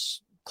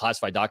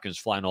classified documents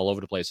flying all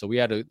over the place. So we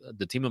had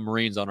the team of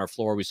Marines on our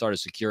floor. We started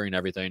securing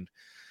everything,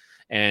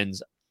 and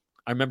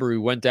I remember we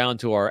went down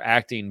to our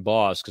acting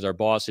boss, because our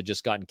boss had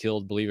just gotten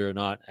killed, believe it or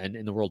not, and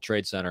in the World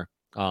Trade Center.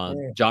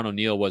 John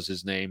O'Neill was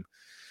his name,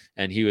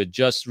 and he had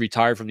just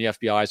retired from the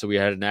FBI. So we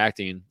had an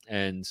acting,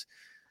 and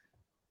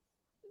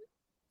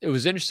it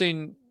was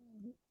interesting.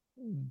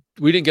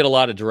 We didn't get a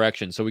lot of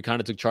direction, so we kind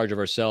of took charge of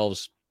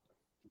ourselves.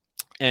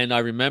 And I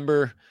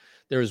remember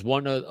there was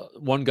one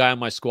guy on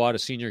my squad, a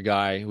senior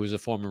guy who was a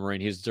former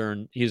Marine. He's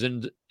in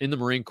the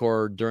Marine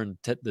Corps during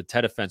the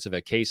Tet Offensive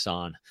at Khe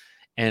Sanh.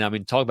 And I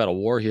mean, talk about a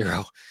war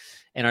hero.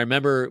 And I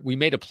remember we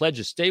made a pledge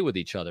to stay with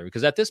each other,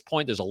 because at this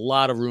point, there's a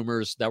lot of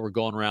rumors that were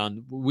going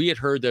around. We had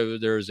heard that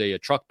there was a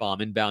truck bomb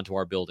inbound to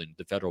our building,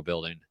 the federal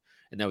building,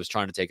 and that was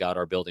trying to take out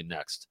our building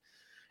next.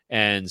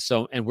 And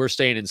we're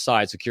staying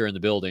inside, securing the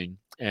building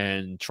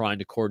and trying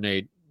to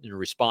coordinate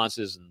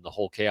responses and the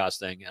whole chaos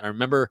thing. And I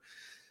remember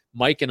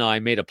Mike and I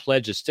made a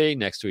pledge to stay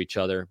next to each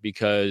other,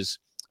 because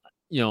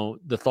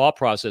the thought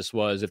process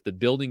was, if the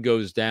building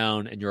goes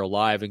down and you're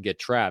alive and get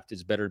trapped,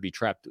 it's better to be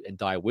trapped and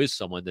die with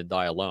someone than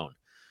die alone.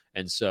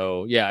 And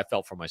so, yeah, I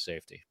felt for my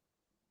safety.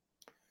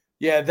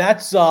 Yeah,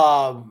 that's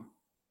so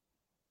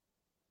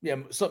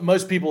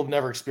most people have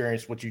never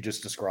experienced what you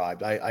just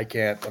described. I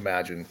can't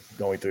imagine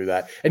going through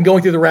that, and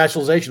going through the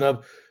rationalization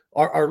of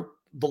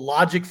the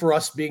logic for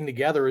us being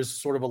together is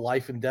sort of a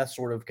life and death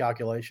sort of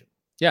calculation.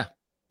 Yeah.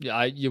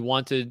 Yeah. You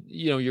want to,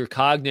 you're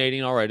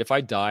cognating, all right, if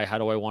I die, how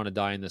do I want to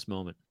die in this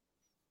moment?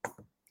 All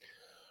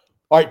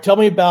right. Tell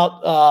me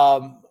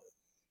about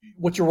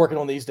what you're working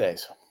on these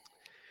days.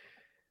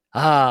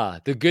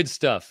 The good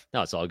stuff.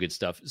 No, it's all good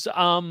stuff.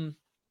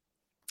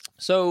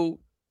 So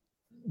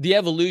the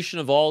evolution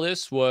of all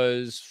this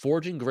was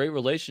forging great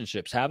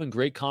relationships, having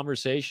great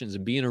conversations,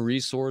 and being a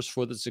resource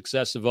for the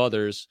success of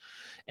others.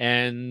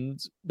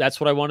 And that's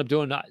what I wound up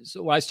doing.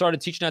 So I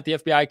started teaching at the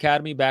FBI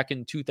Academy back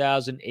in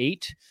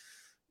 2008,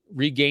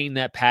 regained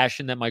that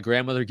passion that my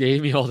grandmother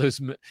gave me all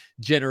those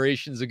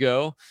generations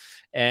ago.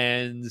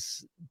 And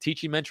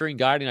teaching, mentoring,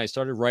 guiding, I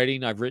started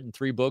writing. I've written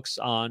 3 books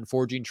on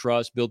forging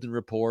trust, building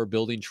rapport,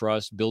 building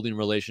trust, building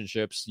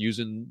relationships,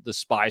 using the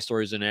spy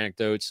stories and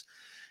anecdotes.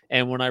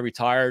 And when I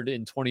retired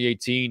in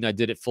 2018, I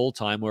did it full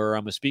time, where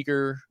I'm a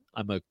speaker,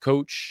 I'm a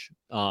coach,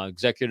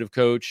 executive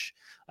coach,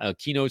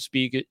 keynote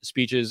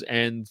speeches,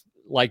 and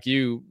like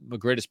you, my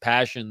greatest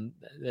passion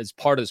as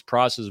part of this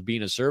process of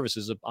being a service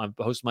is I'm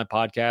hosting my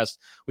podcast,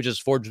 which is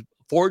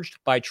Forged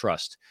by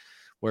Trust,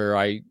 where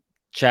I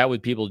chat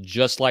with people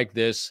just like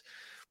this.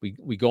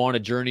 We go on a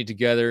journey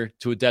together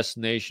to a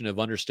destination of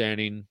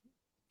understanding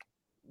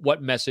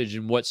what message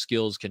and what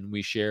skills can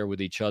we share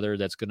with each other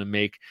that's going to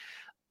make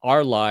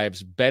our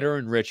lives better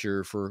and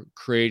richer for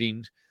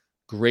creating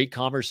great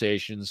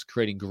conversations,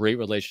 creating great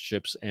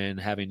relationships, and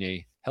having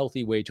a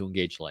healthy way to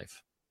engage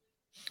life.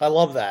 I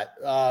love that.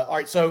 All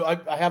right. So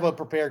I have a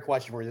prepared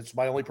question for you. It's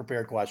my only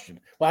prepared question.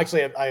 Well,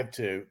 actually, I have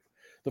two.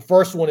 The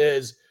first one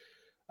is,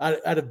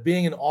 out of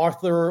being an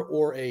author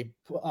or a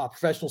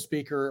professional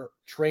speaker,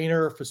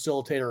 trainer,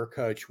 facilitator, or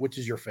coach, which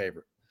is your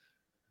favorite?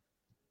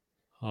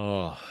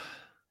 Oh,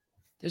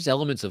 there's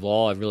elements of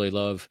all I really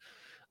love.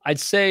 I'd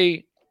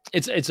say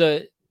it's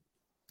a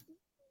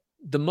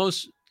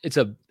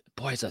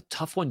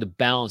tough one to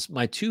balance.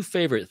 My two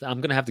favorite,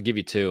 I'm going to have to give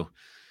you two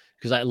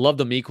because I love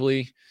them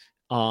equally.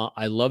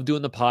 I love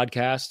doing the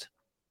podcast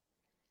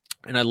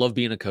and I love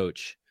being a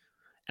coach,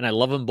 and I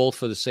love them both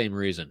for the same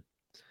reason.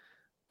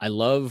 I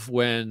love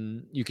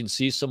when you can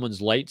see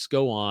someone's lights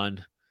go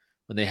on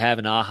when they have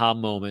an aha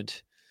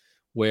moment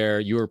where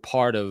you're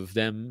part of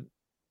them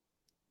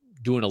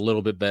doing a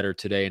little bit better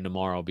today and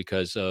tomorrow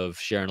because of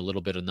sharing a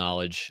little bit of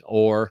knowledge,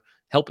 or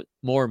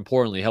more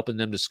importantly, helping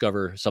them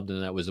discover something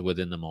that was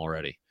within them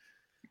already.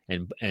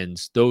 And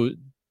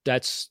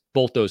that's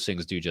both those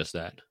things do just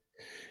that.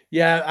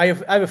 Yeah, I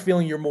have a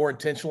feeling you're more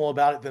intentional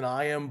about it than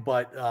I am,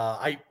 but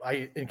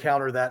I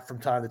encounter that from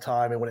time to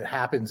time, and when it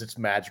happens, it's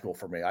magical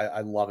for me.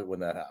 I love it when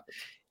that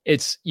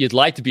happens. You'd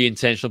like to be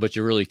intentional, but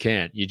you really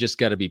can't. You just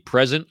got to be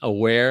present,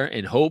 aware,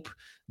 and hope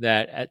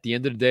that at the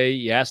end of the day,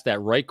 you ask that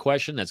right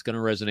question that's going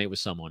to resonate with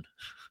someone.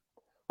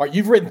 All right,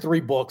 you've written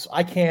 3 books.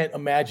 I can't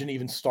imagine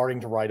even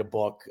starting to write a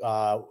book.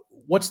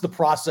 What's the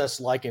process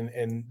like,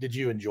 and did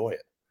you enjoy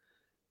it?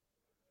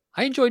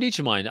 I enjoyed each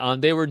of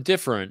mine. They were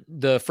different.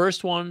 The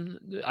first one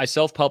I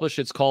self-published.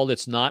 It's called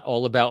 "It's Not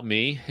All About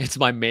Me." It's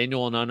my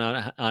manual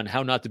on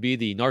how not to be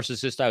the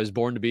narcissist I was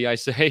born to be. I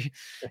say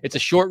it's a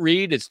short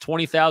read. It's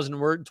 25,000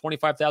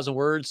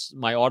 words.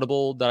 My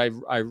Audible that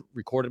I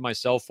recorded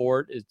myself for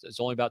it. It's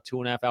only about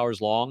 2.5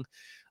 hours long.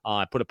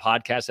 I put a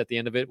podcast at the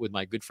end of it with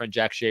my good friend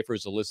Jack Schaefer,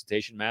 as a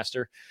elicitation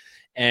master,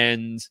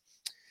 and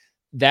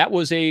that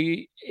was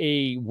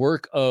a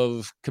work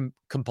of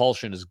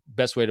compulsion, is the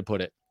best way to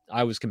put it.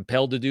 I was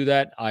compelled to do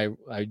that. I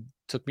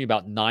took me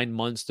about 9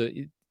 months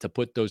to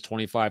put those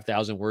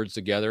 25,000 words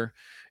together.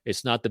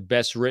 It's not the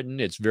best written.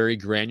 It's very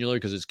granular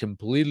because it's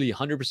completely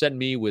 100%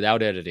 me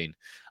without editing.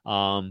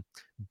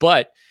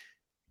 But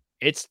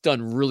it's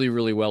done really,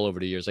 really well over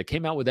the years. I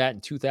came out with that in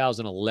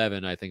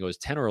 2011. I think it was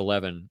 10 or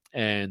 11.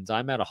 And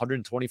I'm at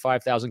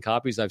 125,000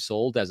 copies I've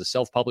sold as a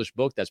self-published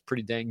book. That's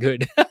pretty dang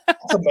good.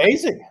 That's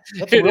amazing.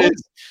 That's it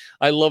is.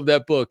 I love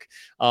that book.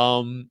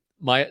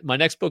 My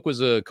next book was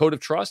A Code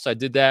of Trust. I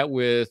did that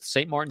with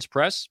St. Martin's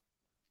Press.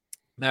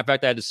 Matter of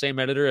fact, I had the same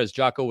editor as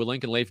Jocko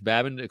Willink and Leif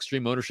Babin.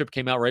 Extreme Ownership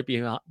came out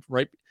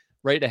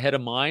right ahead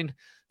of mine.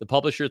 The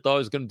publisher thought it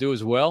was going to do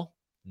as well.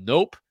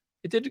 Nope.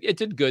 It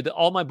did good.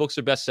 All my books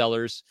are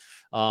bestsellers.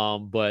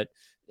 But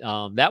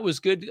that was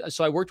good.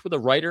 So I worked with a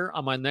writer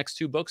on my next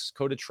 2 books,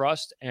 Code of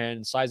Trust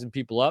and Sizing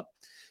People Up.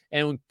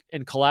 And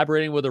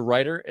collaborating with a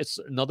writer, it's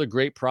another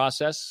great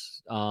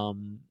process.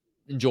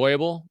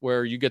 Enjoyable,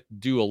 where you get to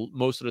do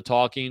most of the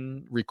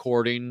talking,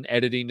 recording,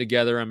 editing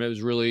together. I mean, it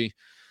was really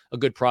a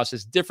good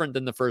process, different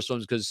than the first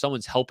ones because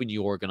someone's helping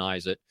you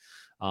organize it,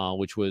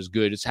 which was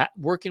good.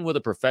 Working with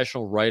a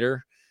professional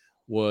writer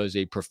was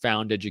a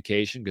profound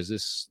education because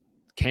this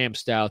Cam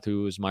Stout,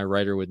 who was my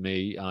writer with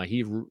me,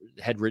 he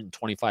had written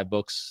 25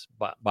 books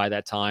by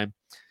that time,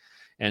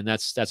 and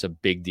that's a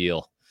big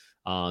deal.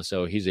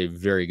 So he's a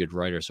very good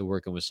writer. So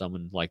working with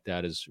someone like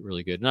that is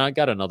really good. And I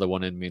got another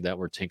one in me that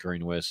we're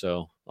tinkering with.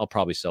 So I'll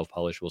probably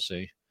self-publish. We'll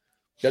see.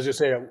 I was going to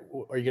say,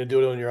 are you going to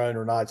do it on your own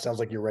or not? It sounds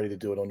like you're ready to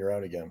do it on your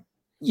own again.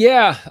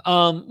 Yeah.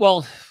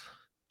 Well,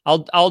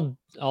 I'll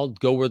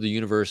go where the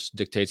universe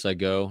dictates I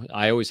go.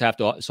 I always have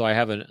to. So I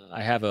have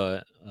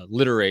a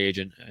literary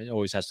agent. It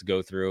always has to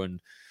go through.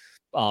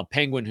 And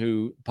Penguin,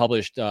 who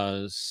published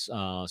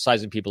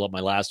Sizing People Up,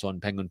 my last one,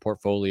 Penguin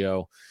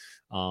Portfolio,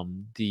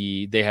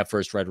 they have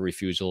first right of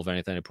refusal of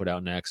anything I put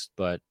out next,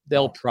 but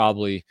they'll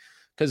probably,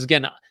 because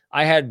again,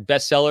 I had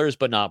bestsellers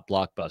but not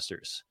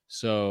blockbusters,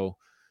 so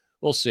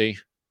we'll see.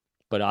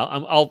 But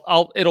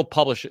I'll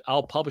publish it.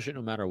 I'll publish it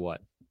no matter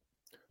what.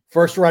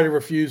 First right of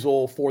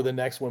refusal for the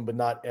next one, but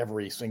not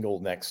every single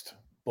next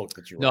book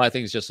that you write. No, I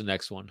think it's just the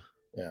next one.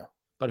 Yeah,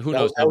 but who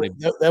knows?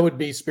 That would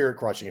be spirit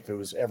crushing if it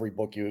was every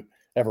book you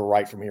ever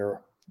write from here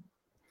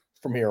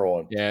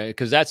on. Yeah,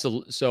 because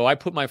so I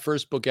put my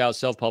first book out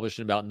self-published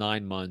in about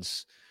 9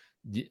 months.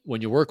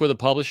 When you work with a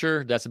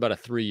publisher, that's about a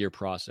 3-year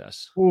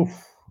process. Oof.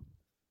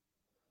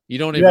 You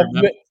don't even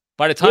remember.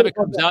 By the time it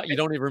comes out, you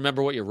don't even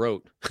remember what you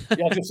wrote. Yeah,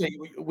 I was going to say,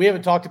 we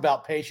haven't talked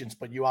about patience,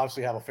 but you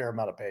obviously have a fair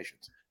amount of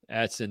patience.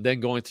 And then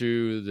going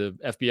through the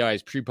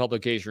FBI's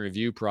pre-publication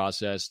review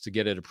process to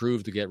get it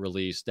approved to get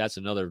released. That's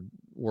another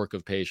work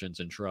of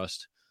patience and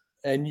trust.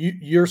 And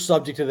you're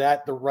subject to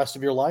that the rest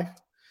of your life?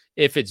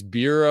 If it's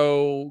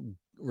bureau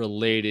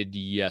related,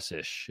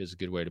 yes-ish is a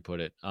good way to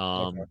put it.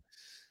 Okay.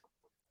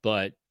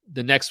 But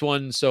the next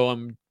one, so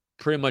I'm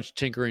pretty much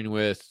tinkering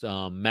with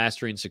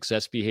mastering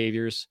success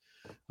behaviors,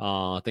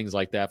 things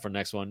like that for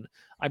next one.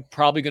 I'm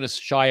probably going to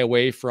shy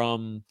away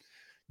from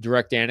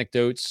direct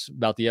anecdotes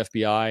about the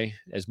FBI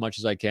as much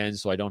as I can,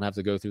 so I don't have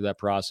to go through that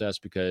process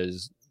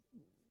because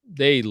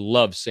they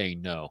love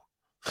saying no.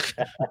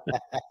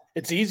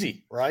 It's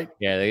easy, right?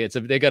 Yeah,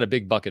 they got a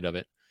big bucket of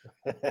it.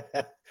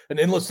 An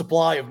endless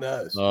supply of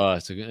no's. Oh,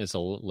 it's a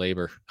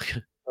labor.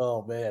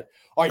 Oh man!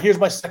 All right, here's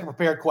my second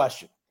prepared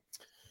question.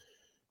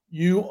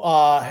 You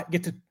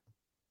get to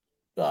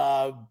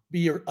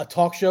be a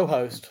talk show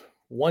host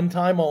one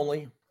time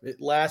only. It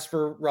lasts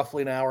for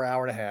roughly an hour,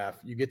 hour and a half.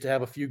 You get to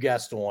have a few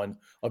guests on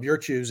of your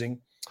choosing.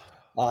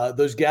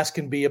 Those guests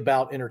can be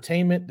about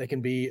entertainment. They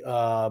can be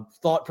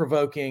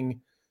thought-provoking.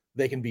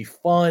 They can be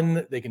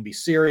fun. They can be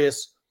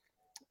serious.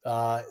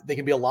 They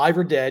can be alive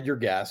or dead, your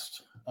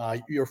guest.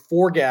 Your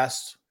 4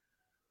 guests,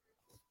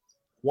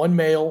 1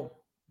 male,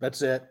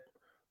 that's it,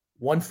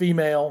 1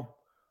 female,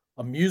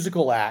 a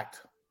musical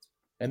act,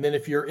 and then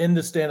if you're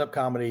into stand-up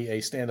comedy, a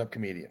stand-up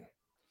comedian.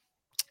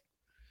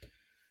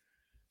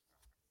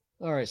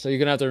 All right, so you're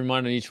going to have to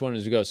remind on each one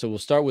as we go. So we'll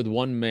start with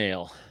 1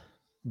 male,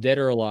 dead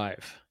or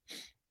alive.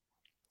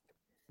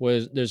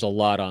 There's a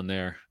lot on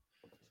there.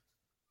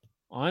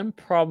 I'm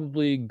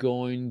probably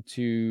going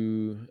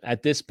to,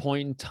 at this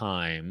point in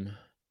time,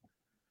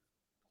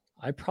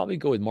 I'd probably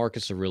go with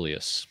Marcus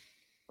Aurelius.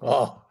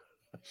 Oh,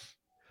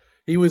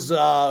 he was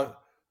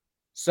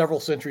several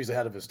centuries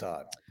ahead of his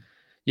time.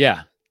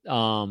 Yeah.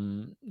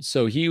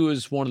 So he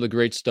was one of the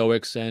great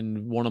Stoics,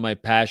 and one of my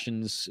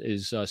passions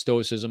is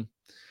Stoicism.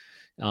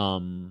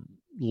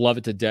 Love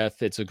it to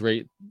death. It's a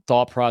great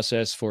thought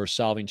process for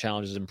solving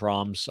challenges and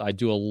problems. I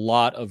do a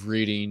lot of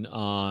reading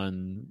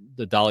on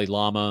the Dalai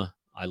Lama.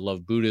 I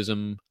love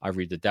Buddhism. I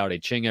read the Tao Te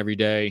Ching every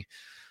day.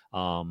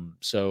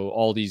 So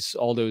all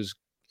those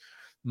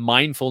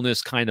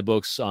mindfulness kind of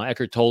books,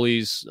 Eckhart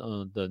Tolle's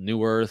The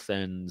New Earth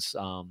and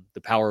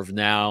The Power of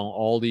Now,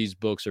 all these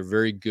books are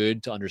very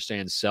good to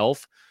understand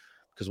self,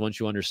 because once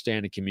you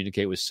understand and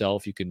communicate with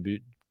self, you can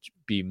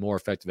be more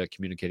effective at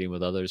communicating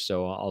with others.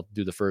 So I'll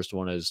do the first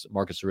one as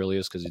Marcus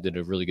Aurelius because he did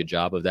a really good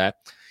job of that.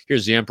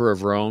 Here's the Emperor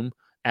of Rome,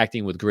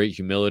 acting with great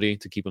humility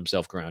to keep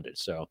himself grounded.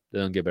 So it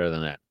doesn't get better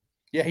than that.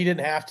 Yeah, he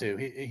didn't have to.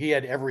 He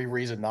had every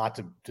reason not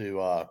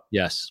to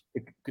yes,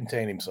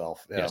 contain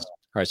himself. Yeah. Yes.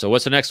 All right, so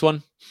what's the next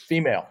one?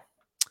 Female.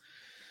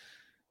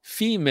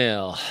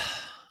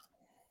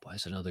 Boy,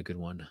 that's another good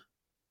one.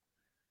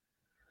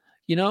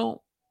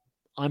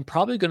 I'm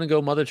probably going to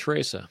go Mother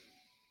Teresa.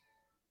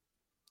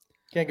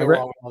 Can't go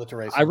wrong with Mother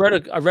Teresa. I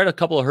read a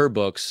couple of her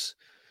books,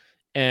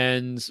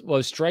 and what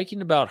was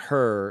striking about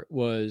her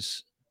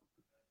was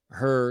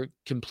her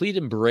complete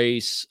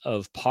embrace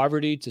of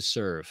poverty to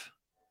serve.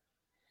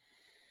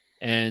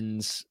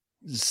 And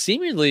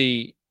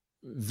seemingly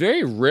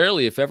very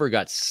rarely, if ever,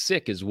 got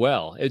sick as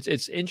well.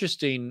 It's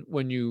interesting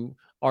when you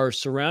are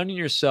surrounding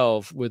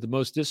yourself with the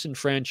most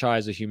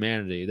disenfranchised of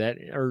humanity that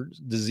are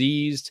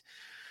diseased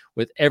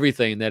with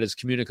everything that is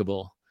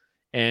communicable.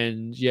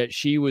 And yet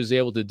she was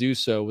able to do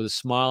so with a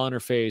smile on her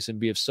face and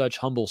be of such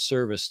humble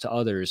service to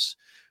others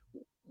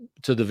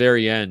to the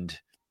very end.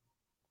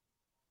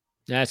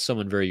 That's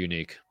someone very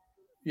unique.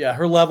 Yeah,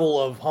 her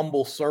level of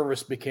humble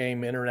service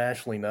became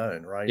internationally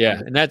known, right?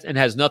 Yeah, and this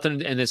has nothing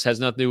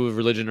to do with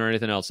religion or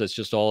anything else. It's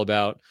just all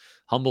about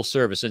humble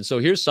service. And so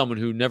here's someone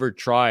who never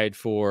tried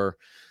for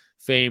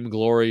fame,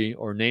 glory,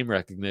 or name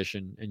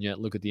recognition, and yet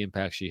look at the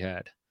impact she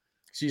had.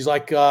 She's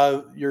like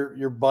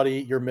your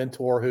buddy, your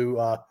mentor, who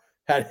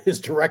had his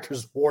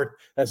director's board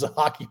as a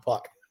hockey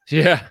puck.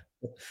 Yeah.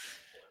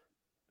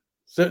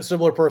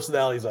 Similar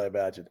personalities, I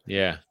imagine.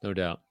 Yeah, no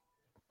doubt.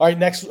 All right,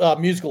 next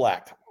musical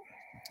act.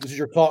 This is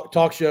your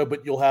talk show,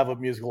 but you'll have a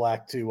musical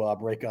act to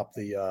break up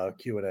the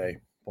Q&A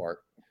part.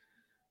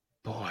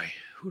 Boy,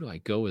 who do I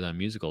go with on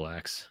musical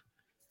acts?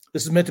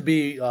 This is meant to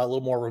be a little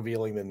more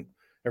revealing than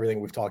everything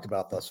we've talked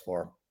about thus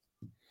far.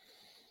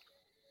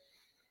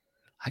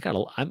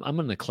 I'm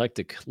an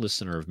eclectic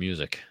listener of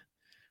music.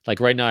 Like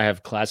right now I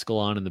have classical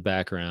on in the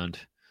background.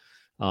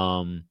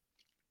 But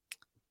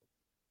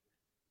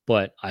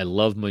I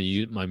love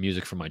my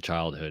music from my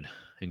childhood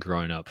and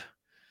growing up.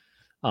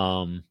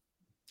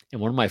 And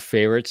one of my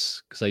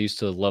favorites, because I used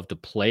to love to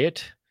play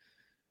it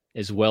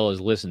as well as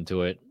listen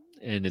to it,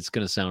 and it's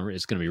going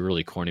to be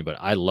really corny, but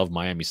I love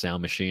Miami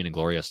Sound Machine and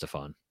Gloria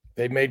Estefan.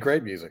 They made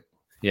great music.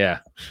 Yeah.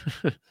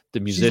 The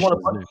musicians.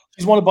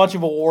 She's won a bunch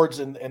of awards,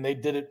 and they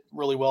did it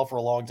really well for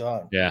a long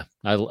time. Yeah.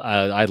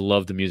 I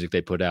love the music they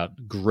put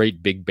out.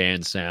 Great big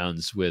band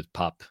sounds with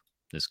pop.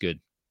 That's good.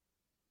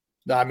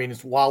 No, I mean,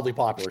 it's wildly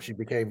popular. She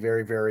became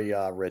very, very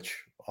rich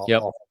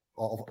off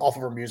of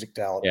her music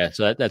talent. Yeah,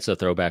 so that's a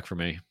throwback for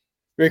me.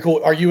 Very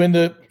cool. Are you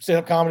into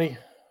stand-up comedy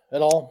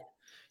at all?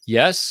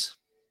 Yes,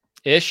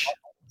 ish.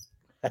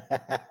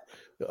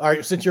 All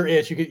right, since you're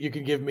Ish, you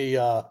can give me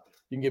a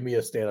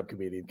stand-up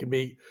comedian.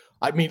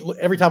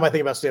 Every time I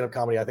think about stand-up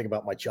comedy, I think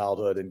about my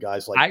childhood and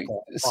guys like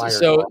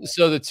so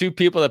the two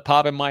people that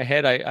pop in my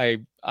head,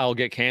 I'll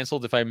get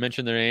canceled if I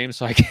mention their names.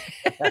 So I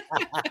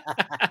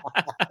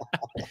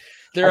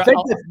think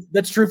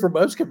that's true for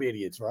most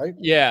comedians, right?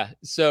 Yeah.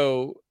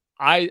 So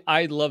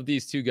I love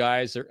these two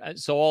guys.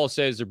 So all I'll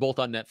say is they're both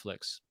on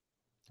Netflix,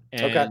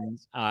 and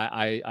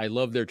I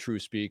love their true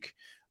speak.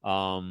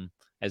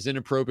 As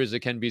inappropriate as it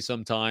can be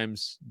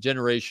sometimes,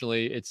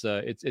 generationally,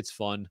 it's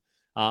fun.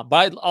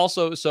 But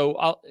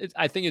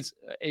I think it's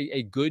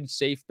a good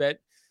safe bet.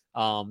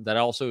 That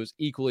also is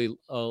equally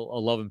a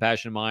love and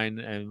passion of mine,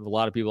 and a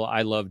lot of people.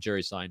 I love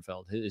Jerry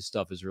Seinfeld. His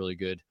stuff is really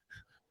good.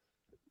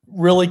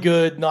 Really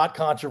good, not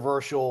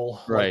controversial,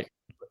 right?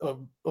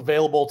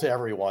 Available to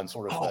everyone,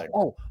 sort of thing.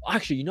 Oh,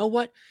 actually, you know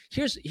what?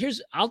 Here's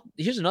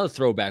another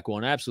throwback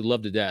one I absolutely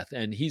love to death,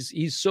 and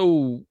he's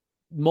so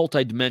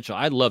multidimensional.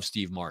 I love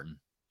Steve Martin.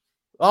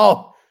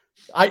 Oh,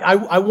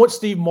 I want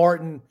Steve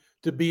Martin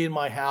to be in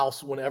my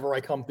house whenever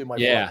I come through my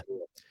front door.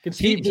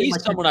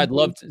 He's someone I'd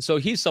love to, so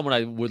he's someone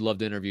I would love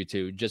to interview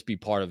too, just be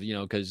part of,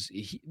 because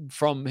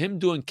from him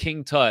doing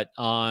King Tut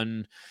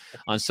on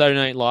Saturday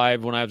Night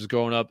Live when I was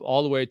growing up,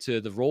 all the way to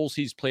the roles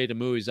he's played in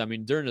movies. I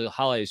mean, during the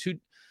holidays,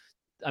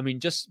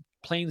 just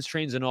Planes,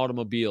 Trains, and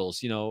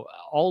Automobiles,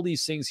 all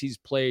these things he's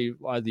played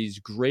are these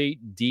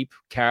great, deep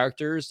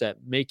characters that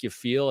make you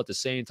feel at the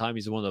same time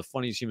he's one of the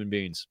funniest human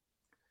beings.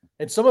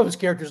 And some of his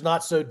characters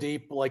not so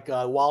deep, like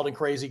Wild and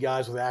Crazy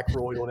Guys with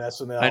Aykroyd on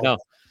SNL. I know.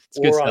 It's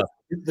good stuff.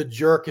 The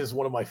Jerk is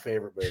one of my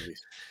favorite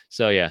movies.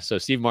 So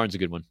Steve Martin's a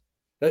good one.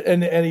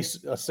 And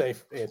he's a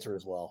safe answer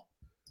as well.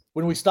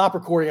 When we stop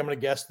recording, I'm going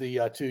to guess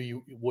the two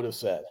you would have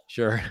said.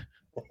 Sure.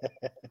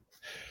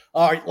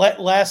 All right.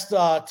 Last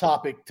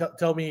topic.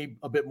 Tell me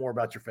a bit more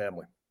about your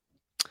family.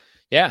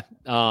 Yeah.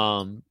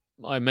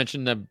 I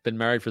mentioned I've been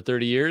married for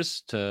 30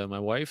 years to my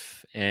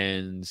wife,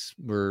 and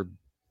we're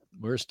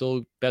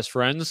still best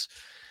friends.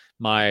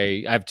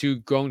 I have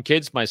two grown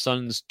kids. My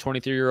son's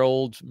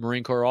 23-year-old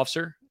Marine Corps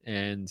officer,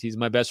 and he's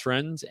my best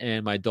friend.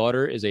 And my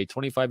daughter is a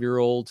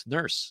 25-year-old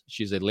nurse.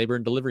 She's a labor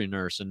and delivery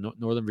nurse in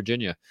Northern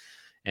Virginia,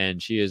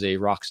 and she is a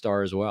rock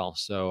star as well.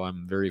 So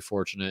I'm very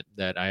fortunate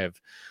that I have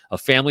a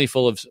family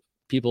full of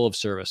people of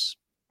service.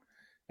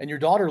 And your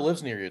daughter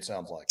lives near you, it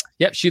sounds like.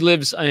 Yep, she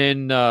lives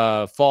in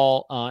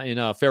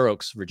Fair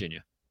Oaks,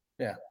 Virginia.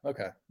 Yeah.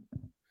 Okay.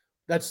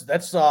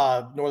 That's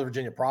Northern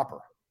Virginia proper,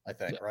 I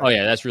think, right? Oh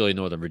yeah, that's really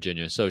Northern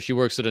Virginia. So she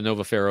works at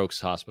Inova Fair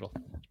Oaks Hospital.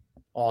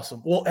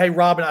 Awesome. Well, hey,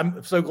 Robin,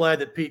 I'm so glad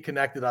that Pete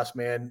connected us,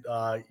 man.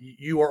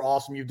 You are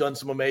awesome. You've done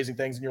some amazing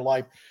things in your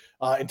life,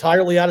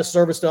 entirely out of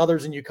service to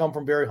others, and you come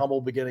from very humble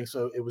beginnings.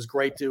 So it was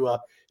great to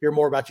hear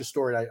more about your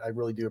story. I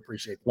really do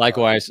appreciate it.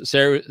 Likewise.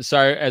 Sorry,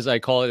 as I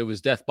call it, it was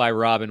Death by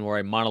Robin, where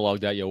I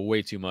monologued at you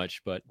way too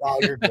much. But oh,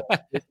 you're good.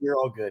 You're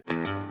all good.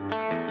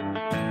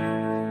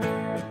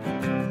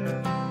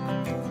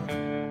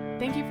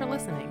 Thank you for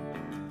listening.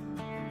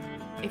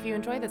 If you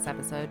enjoyed this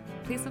episode,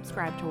 please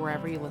subscribe to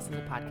wherever you listen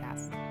to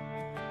podcasts.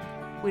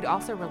 We'd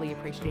also really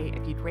appreciate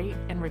if you'd rate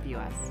and review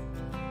us.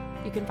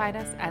 You can find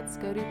us at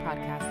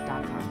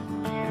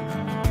scodupodcast.com.